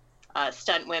female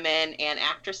stunt women and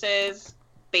actresses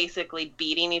basically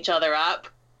beating each other up,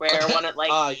 where one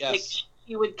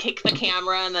you would kick the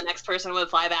camera and the next person would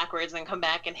fly backwards and come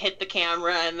back and hit the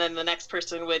camera, and then the next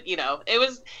person would, it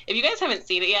was, if you guys haven't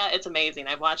seen it yet, it's amazing.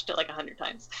 I've watched it like 100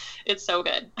 times. It's so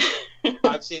good.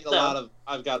 I've seen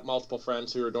I've got multiple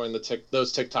friends who are doing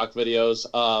those TikTok videos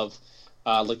of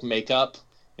like makeup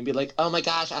and be like, oh my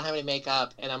gosh, I don't have any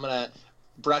makeup, and I'm going to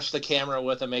brush the camera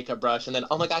with a makeup brush, and then,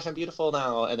 oh my gosh, I'm beautiful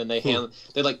now. And then they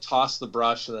like toss the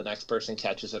brush and the next person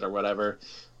catches it or whatever.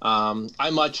 I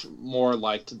much more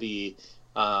liked the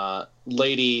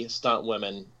lady stunt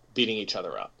women beating each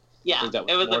other up. Yeah, I think that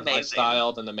was more amazing. my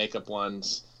style than the makeup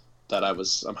ones that I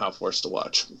was somehow forced to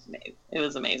watch. It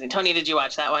was amazing. Tony, did you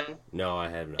watch that one? No, I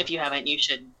have not. If you haven't, you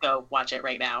should go watch it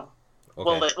right now.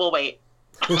 Okay. We'll wait.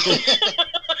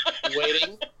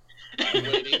 Waiting.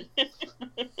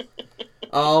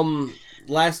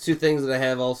 Last two things that I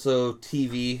have also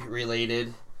TV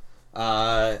related.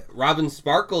 Robin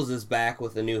Sparkles is back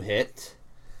with a new hit.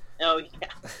 Oh yeah,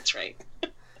 that's right.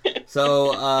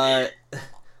 So,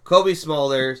 Kobe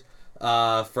Smulders,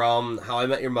 from How I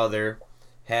Met Your Mother,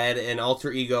 had an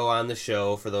alter ego on the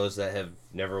show, for those that have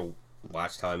never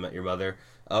watched How I Met Your Mother,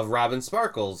 of Robin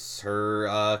Sparkles,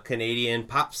 her Canadian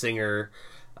pop singer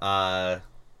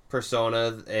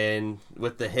persona, and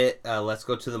with the hit Let's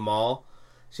Go to the Mall.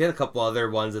 She had a couple other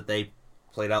ones that they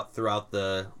played out throughout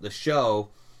the show.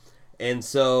 And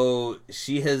so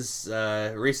she has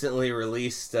recently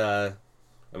released, her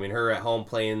at home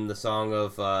playing the song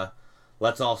of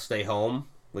Let's All Stay Home,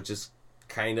 which is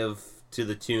kind of to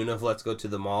the tune of Let's Go to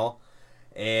the Mall.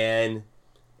 And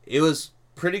it was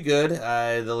pretty good.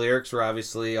 The lyrics were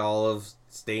obviously all of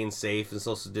staying safe and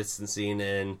social distancing.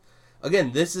 And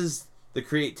again, this is the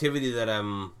creativity that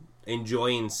I'm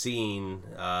enjoying seeing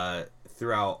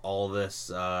throughout all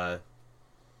this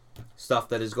stuff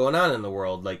that is going on in the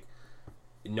world. Like,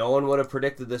 no one would have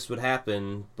predicted this would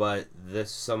happen, but this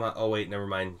somehow... Oh, wait, never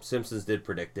mind. Simpsons did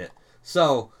predict it.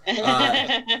 So, one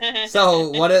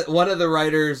of the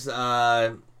writers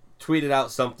tweeted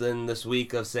out something this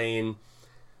week of saying,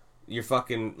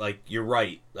 you're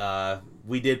right.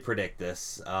 We did predict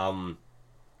this. And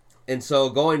so,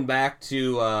 going back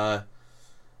to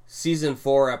Season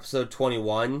 4, Episode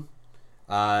 21,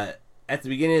 at the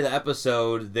beginning of the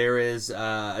episode, there is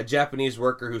a Japanese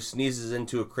worker who sneezes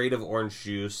into a crate of orange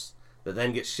juice that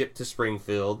then gets shipped to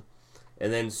Springfield.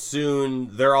 And then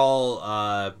soon they're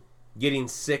all getting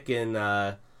sick and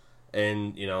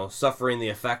suffering the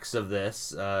effects of this,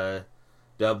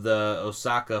 dubbed the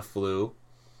Osaka flu.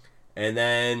 And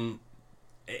then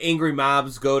angry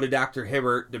mobs go to Dr.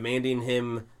 Hibbert demanding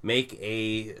him make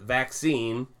a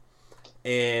vaccine.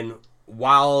 And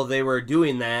while they were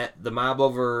doing that, the mob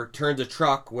overturns a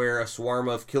truck where a swarm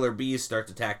of killer bees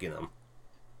starts attacking them.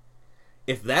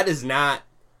 If that is not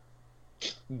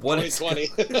what 2020.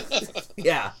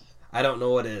 Yeah, I don't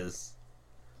know what is.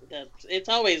 It's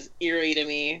always eerie to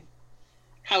me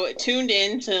how it tuned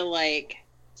into like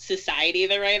society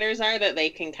the writers are, that they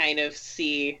can kind of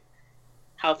see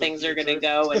how things are going to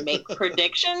go and make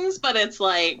predictions, but it's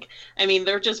like,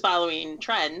 they're just following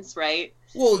trends, right?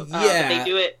 Well, yeah.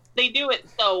 They do it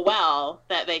so well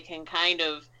that they can kind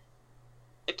of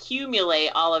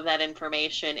accumulate all of that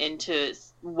information into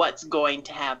what's going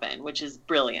to happen, which is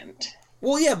brilliant.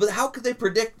 Well, yeah, but how could they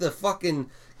predict the fucking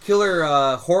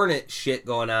killer hornet shit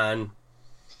going on?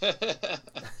 Yeah,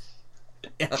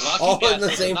 all in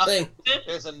the same thing.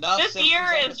 There's enough. This year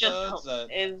is just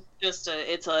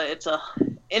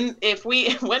if and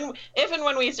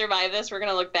when we survive this, we're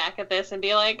gonna look back at this and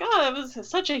be like, oh, that was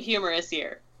such a humorous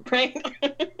year, right?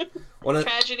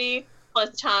 Tragedy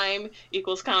plus time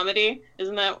equals comedy.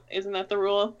 Isn't that the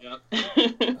rule?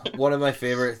 Yep. One of my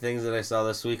favorite things that I saw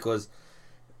this week was,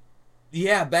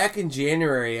 back in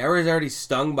January, I was already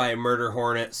stung by a murder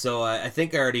hornet, so I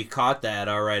think I already caught that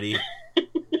already.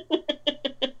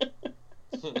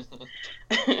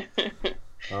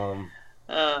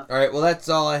 All right, well, that's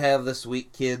all I have this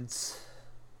week, kids.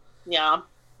 Yeah.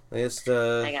 I guess,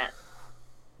 I got.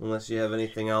 Unless you have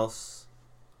anything else.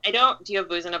 I don't. Do you have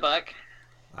booze in a book?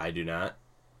 I do not.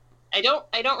 I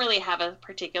don't really have a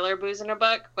particular booze in a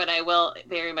book, but I will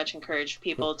very much encourage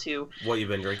people to what you've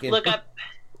been drinking. Look up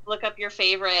your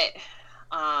favorite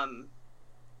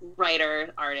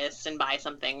writer, artists, and buy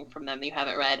something from them you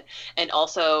haven't read. And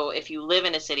also, if you live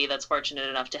in a city that's fortunate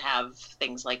enough to have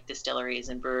things like distilleries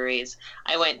and breweries,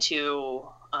 I went to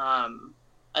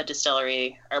a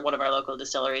distillery, or one of our local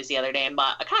distilleries, the other day and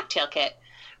bought a cocktail kit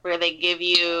where they give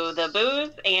you the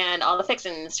booze and all the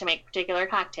fixings to make a particular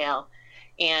cocktail.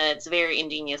 And it's a very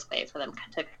ingenious way for them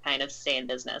to kind of stay in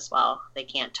business while they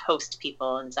can't host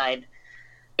people inside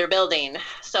their building.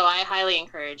 So I highly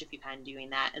encourage, if you find doing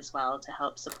that as well, to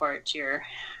help support your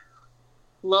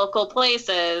local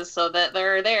places so that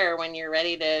they're there when you're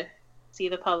ready to see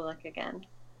the public again.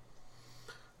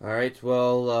 All right.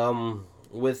 Well,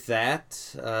 with that,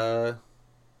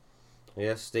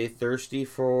 stay thirsty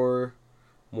for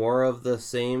more of the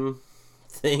same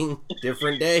thing,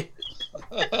 different day.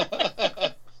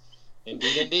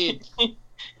 Indeed.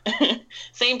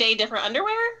 Same day, different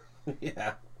underwear?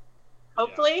 Yeah.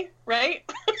 Hopefully, right?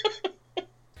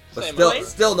 But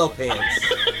still no pants.